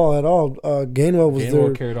run the ball at all. Gainwell was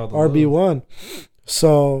their RB1.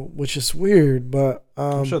 So, which is weird, but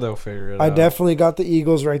I'm sure they'll figure it out. I definitely got the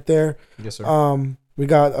Eagles right there. Yes, sir. We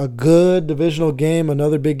got a good divisional game,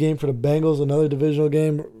 another big game for the Bengals, another divisional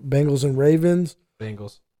game, Bengals and Ravens.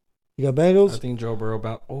 Bengals. You got Bengals? I think Joe Burrow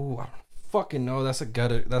I don't fucking know. That's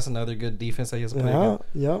another good defense that he has to play against.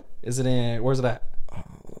 Yep. Where's it at?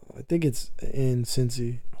 I think it's in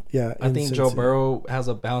Cincy. Yeah, I think Cincy. Joe Burrow has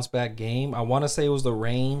a bounce back game. I want to say it was the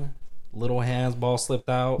rain. Little hands, ball slipped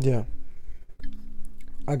out. Yeah.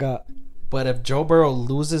 But if Joe Burrow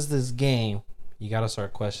loses this game, you got to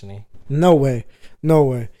start questioning. No way.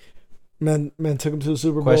 Man took him to the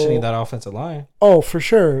Super Bowl. Questioning that offensive line. Oh, for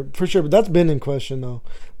sure. But that's been in question, though.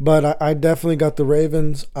 But I definitely got the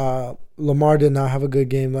Ravens. Lamar did not have a good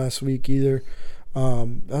game last week either.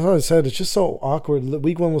 That's what I said. It's just so awkward.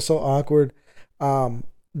 Week 1 was so awkward.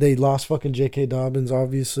 They lost fucking J.K. Dobbins,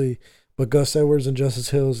 obviously, but Gus Edwards and Justice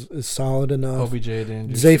Hill is solid enough. OBJ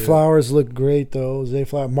didn't. Zay Flowers looked great though.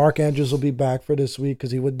 Mark Andrews will be back for this week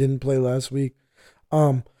because he didn't play last week.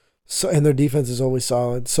 So and their defense is always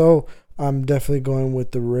solid. So I'm definitely going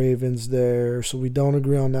with the Ravens there. So we don't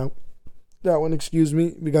agree on that one. Excuse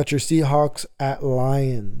me. We got your Seahawks at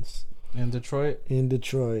Lions in Detroit.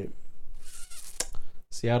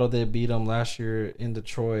 Seattle did beat them last year in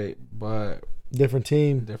Detroit, but different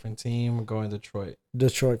team. Going Detroit.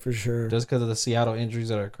 Detroit for sure. Just because of the Seattle injuries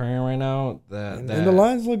that are occurring right now, and the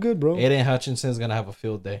Lions look good, bro. Aiden Hutchinson's gonna have a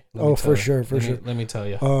field day. For sure. Let me tell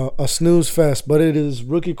you. A snooze fest, but it is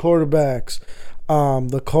rookie quarterbacks.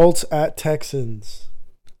 The Colts at Texans.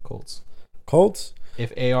 Colts.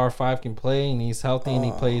 If AR5 can play and he's healthy and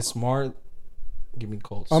he plays smart, give me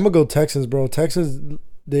Colts. I'm gonna go Texans, bro. Texans,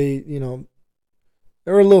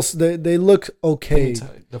 they're a little. They look okay.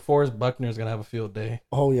 DeForest Buckner's gonna have a field day.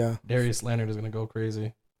 Oh yeah. Darius Leonard is gonna go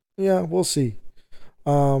crazy. Yeah, we'll see.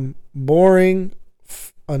 Boring.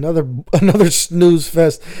 Another snooze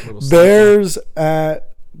fest. Bears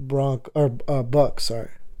at Bucks. Sorry.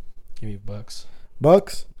 Give me Bucks.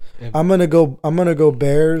 Bucks. I'm gonna go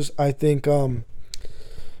Bears. I think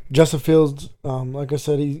Justin Fields. Like I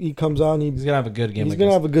said, he comes out and he's gonna have a good game. He's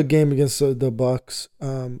gonna have a good game against the Bucks.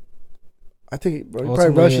 I think he probably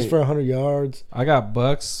rushes for 100 yards. I got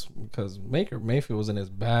Bucks because Baker Mayfield was in his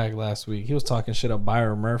bag last week. He was talking shit up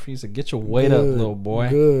Byron Murphy. He said, "Get your weight up, little boy."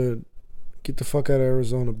 Good. Get the fuck out of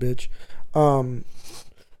Arizona, bitch.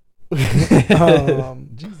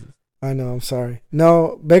 Jesus. I know. I'm sorry.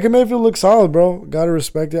 No, Baker Mayfield looks solid, bro. Gotta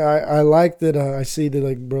respect it. I like that. I see that,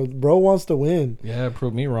 like, bro wants to win. Yeah,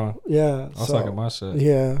 prove me wrong. Yeah, I was talking my shit.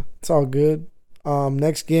 Yeah, it's all good.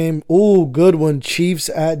 Next game. Ooh, good one. Chiefs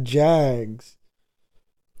at Jags.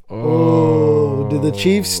 Oh, did the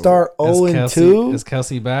Chiefs start 0-2? Is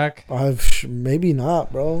Kelsey back? Maybe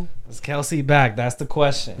not, bro. Is Kelsey back? That's the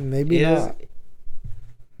question. Maybe not.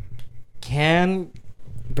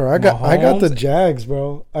 Bro, I got the Jags,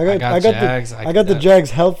 bro. I got the Jags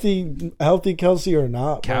healthy Kelsey or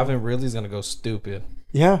not. Bro. Calvin Ridley's gonna go stupid.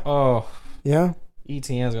 Yeah. Oh. Yeah.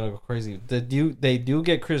 ETN's gonna go crazy. They do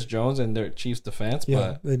get Chris Jones in their Chiefs defense,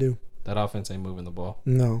 but they do. That offense ain't moving the ball.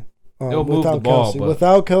 No. They'll move the ball. Kelsey.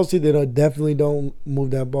 Without Kelsey, they definitely don't move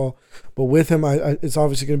that ball. But with him, it's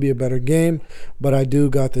obviously going to be a better game. But I do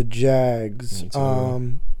got the Jags.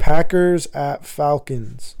 Packers at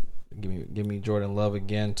Falcons. Give me Jordan Love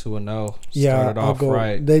again, 2-0. Yeah, started off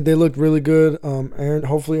right. They looked really good.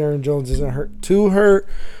 Hopefully Aaron Jones isn't too hurt.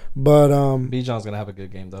 But Bijan's gonna have a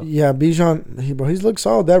good game though. Yeah, Bijan, he's looked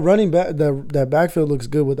solid. That running back, that backfield looks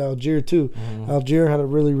good with Algier too. Mm-hmm. Algier had a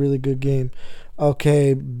really, really good game.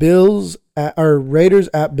 Okay, Raiders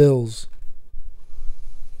at Bills.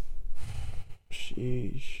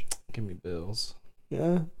 Sheesh. Give me Bills.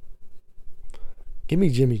 Yeah. Give me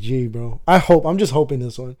Jimmy G, bro. I'm just hoping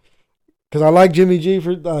this one. Because I like Jimmy G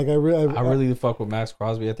for like I really fuck with Max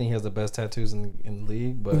Crosby. I think he has the best tattoos in the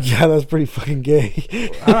league. But yeah, that's pretty fucking gay.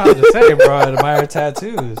 I don't know what to say, bro. I admire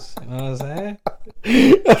tattoos. You know what I'm saying?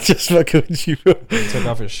 I'm just fucking with you, bro. He took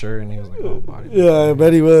off his shirt and he was like, "Oh, body." Yeah, I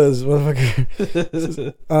bet he was. I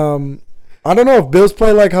don't know if Bills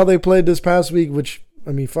play like how they played this past week. Which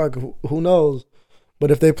I mean, fuck, who knows?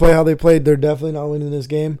 But if they play how they played, they're definitely not winning this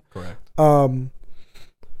game. Correct.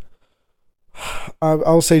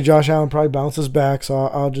 I'll say Josh Allen probably bounces back, so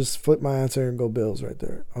I'll just flip my answer and go Bills right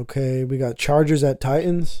there. Okay, we got Chargers at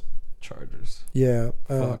Titans. Chargers. Yeah.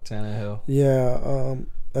 Fuck Tannehill. Yeah.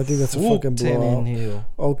 I think that's a fucking blowout.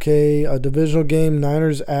 Okay, a divisional game: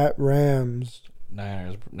 Niners at Rams.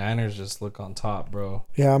 Niners just look on top, bro.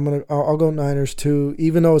 Yeah, I'll go Niners too.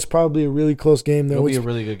 Even though it's probably a really close game, it'll be a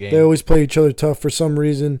really good game. They always play each other tough for some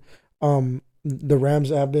reason. The Rams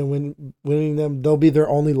have been winning them. They'll be their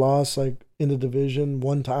only loss, like in the division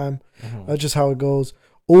one time. Mm-hmm. That's just how it goes.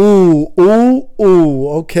 Ooh.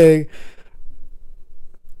 Okay.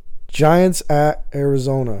 Giants at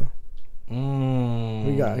Arizona.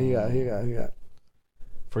 We got.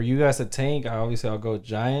 For you guys to tank, I'll go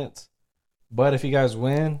Giants. But if you guys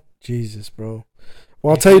win, Jesus, bro.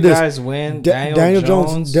 Well, I'll tell you this. Guys win. Daniel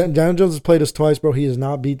Jones has played us twice, bro. He has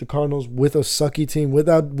not beat the Cardinals with a sucky team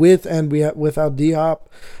without D-Hop.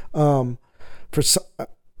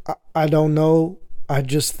 I don't know. I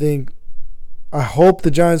just think I hope the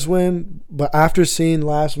Giants win, but after seeing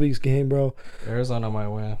last week's game, bro, Arizona might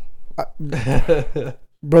win.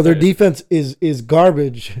 Bro, their defense is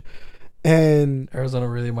garbage, and Arizona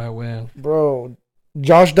really might win, bro.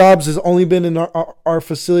 Josh Dobbs has only been in our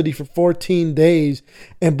facility for 14 days,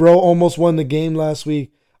 and bro almost won the game last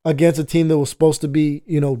week against a team that was supposed to be,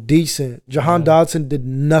 decent. Jahan Dotson did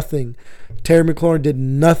nothing. Terry McLaurin did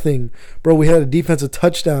nothing. Bro, we had a defensive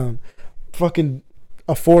touchdown. Fucking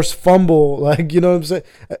a forced fumble. Like, you know what I'm saying?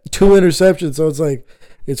 2 interceptions. So it's like,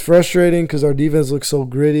 it's frustrating because our defense looks so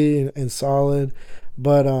gritty and solid.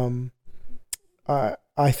 But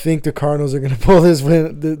I think the Cardinals are going to pull this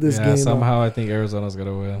game somehow out. I think Arizona's going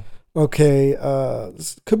to win. Okay,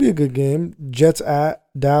 this could be a good game. Jets at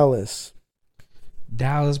Dallas.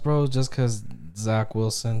 Dallas, bro, just because Zach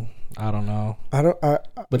Wilson. I don't know.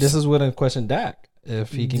 But this is what I question Dak.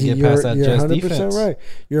 If he can get past that Jets defense. Right.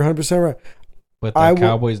 You're 100% right. But that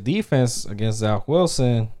Cowboys defense against Zach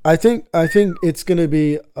Wilson. I think it's going to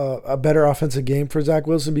be a better offensive game for Zach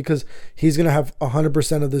Wilson because he's going to have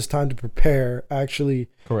 100% of this time to prepare, actually.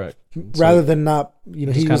 Correct. Rather than not,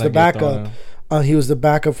 he was the backup. He was the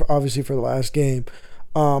backup, obviously, for the last game.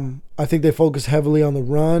 I think they focus heavily on the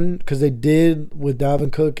run because they did with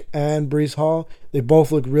Dalvin Cook and Breece Hall. They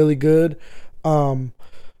both look really good.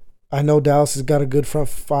 I know Dallas has got a good front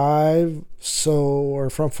 5, or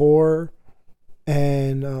front 4.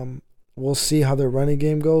 And we'll see how their running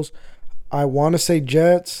game goes. I want to say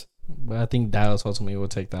Jets. But I think Dallas ultimately will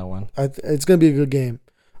take that one. It's going to be a good game.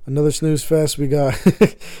 Another snooze fest. We got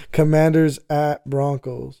Commanders at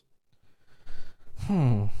Broncos.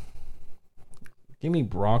 Give me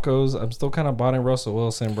Broncos. I'm still kind of botting Russell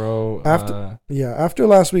Wilson, bro. After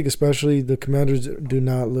last week especially, the Commanders do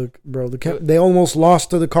not look, bro. They almost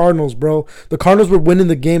lost to the Cardinals, bro. The Cardinals were winning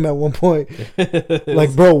the game at one point.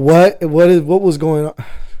 Like, bro, what was going on?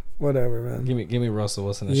 Whatever, man. Give me Russell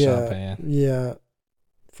Wilson and Sean Payton. Yeah,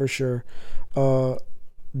 for sure.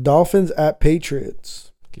 Dolphins at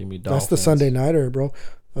Patriots. Give me Dolphins. That's the Sunday nighter, bro.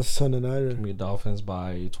 That's the Sunday nighter. Give me Dolphins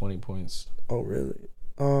by 20 points. Oh, really?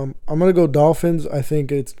 I'm going to go Dolphins. I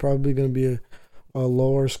think it's probably going to be a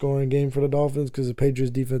lower scoring game for the Dolphins because the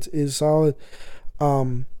Patriots defense is solid.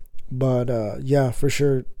 Yeah, for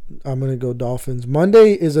sure, I'm going to go Dolphins.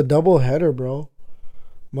 Monday is a doubleheader, bro.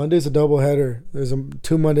 Monday's a doubleheader. There's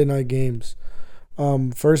 2 Monday night games.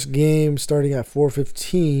 First game starting at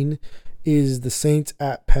 4:15 is the Saints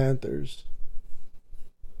at Panthers.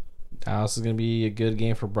 Dallas is going to be a good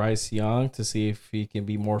game for Bryce Young to see if he can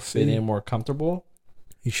be more fit in, more comfortable.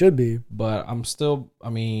 He should be. But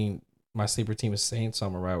my sleeper team is Saints, so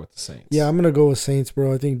I'm going to ride with the Saints. Yeah, I'm going to go with Saints,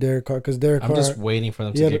 bro. I think Derek Carr, I'm just waiting for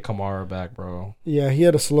them to get Kamara back, bro. Yeah, he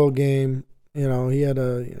had a slow game. He had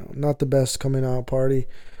a not the best coming out party.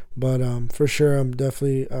 But for sure, I'm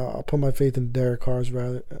definitely I'll put my faith in Derek Carr's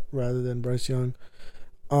rather than Bryce Young.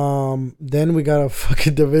 Then we got a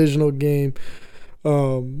fucking divisional game.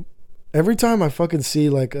 Every time I fucking see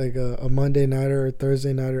like a Monday nighter or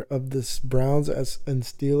Thursday nighter of this Browns and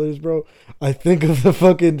Steelers, bro, I think of the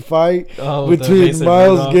fucking fight between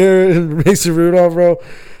Myles Garrett and Mason Rudolph, bro.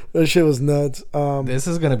 That shit was nuts. This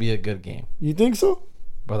is gonna be a good game. You think so?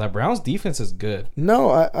 Bro, that Browns defense is good.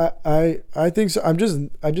 No, I think so. I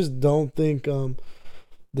just don't think the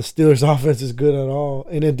Steelers offense is good at all.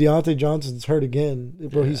 And then Deontay Johnson's hurt again,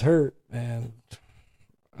 bro. He's hurt, man.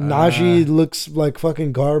 Najee looks like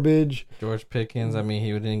fucking garbage. George Pickens,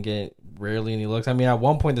 he didn't get rarely any looks. At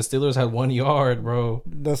one point the Steelers had 1 yard, bro.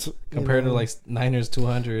 That's compared to like Niners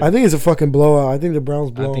 200. I think it's a fucking blowout. I think the Browns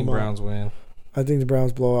blow. I think Browns win. I think the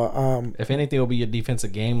Browns blow out. If anything, it'll be a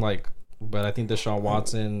defensive game, but I think Deshaun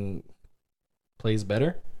Watson plays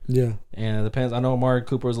better. Yeah, and it depends. I know Amari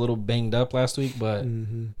Cooper was a little banged up last week, but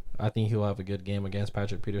I think he'll have a good game against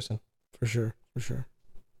Patrick Peterson. For sure.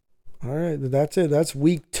 All right, that's it. That's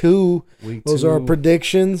week 2. Those are our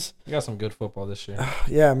predictions. We got some good football this year.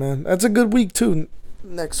 Yeah, man. That's a good week, too,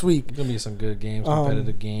 next week. It's going to be some good games,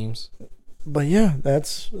 competitive games. But, yeah,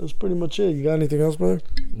 that's pretty much it. You got anything else, brother?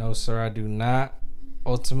 No, sir, I do not.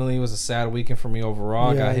 Ultimately, it was a sad weekend for me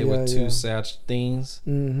overall. Yeah, I got hit with 2 sad things.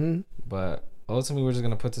 Mm-hmm. But, ultimately, we're just going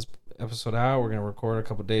to put this episode out. We're going to record a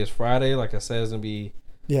couple days Friday. Like I said, it's going to be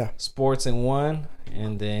sports in one.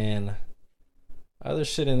 And then... other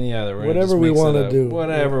shit in the other. Whatever we want to do.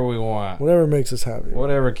 Whatever we want. Whatever makes us happy.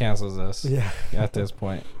 Whatever cancels us. Yeah. At this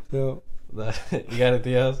point. Yeah. You got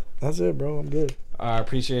anything else? That's it, bro. I'm good. I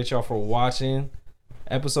appreciate y'all for watching.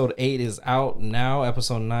 Episode 8 is out now.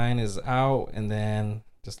 Episode 9 is out. And then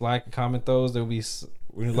just like and comment those. There'll be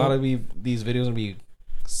a lot of these videos will be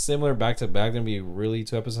similar back to back. There'll be really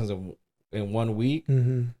 2 episodes in 1 week.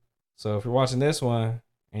 Mm-hmm. So if you're watching this one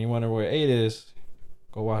and you wonder where 8 is,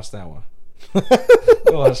 go watch that one.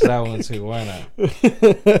 Go watch that one too. Why not?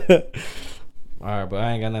 All right, but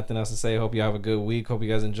I ain't got nothing else to say. Hope you have a good week. Hope you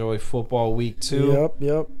guys enjoy football week 2.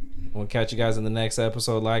 Yep. We'll catch you guys in the next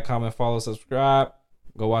episode. Like, comment, follow, subscribe.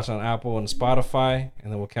 Go watch on Apple and Spotify.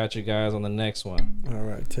 And then we'll catch you guys on the next one. All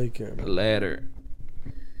right. Take care, man. Later.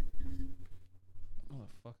 Where the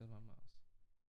fuck is my mouse?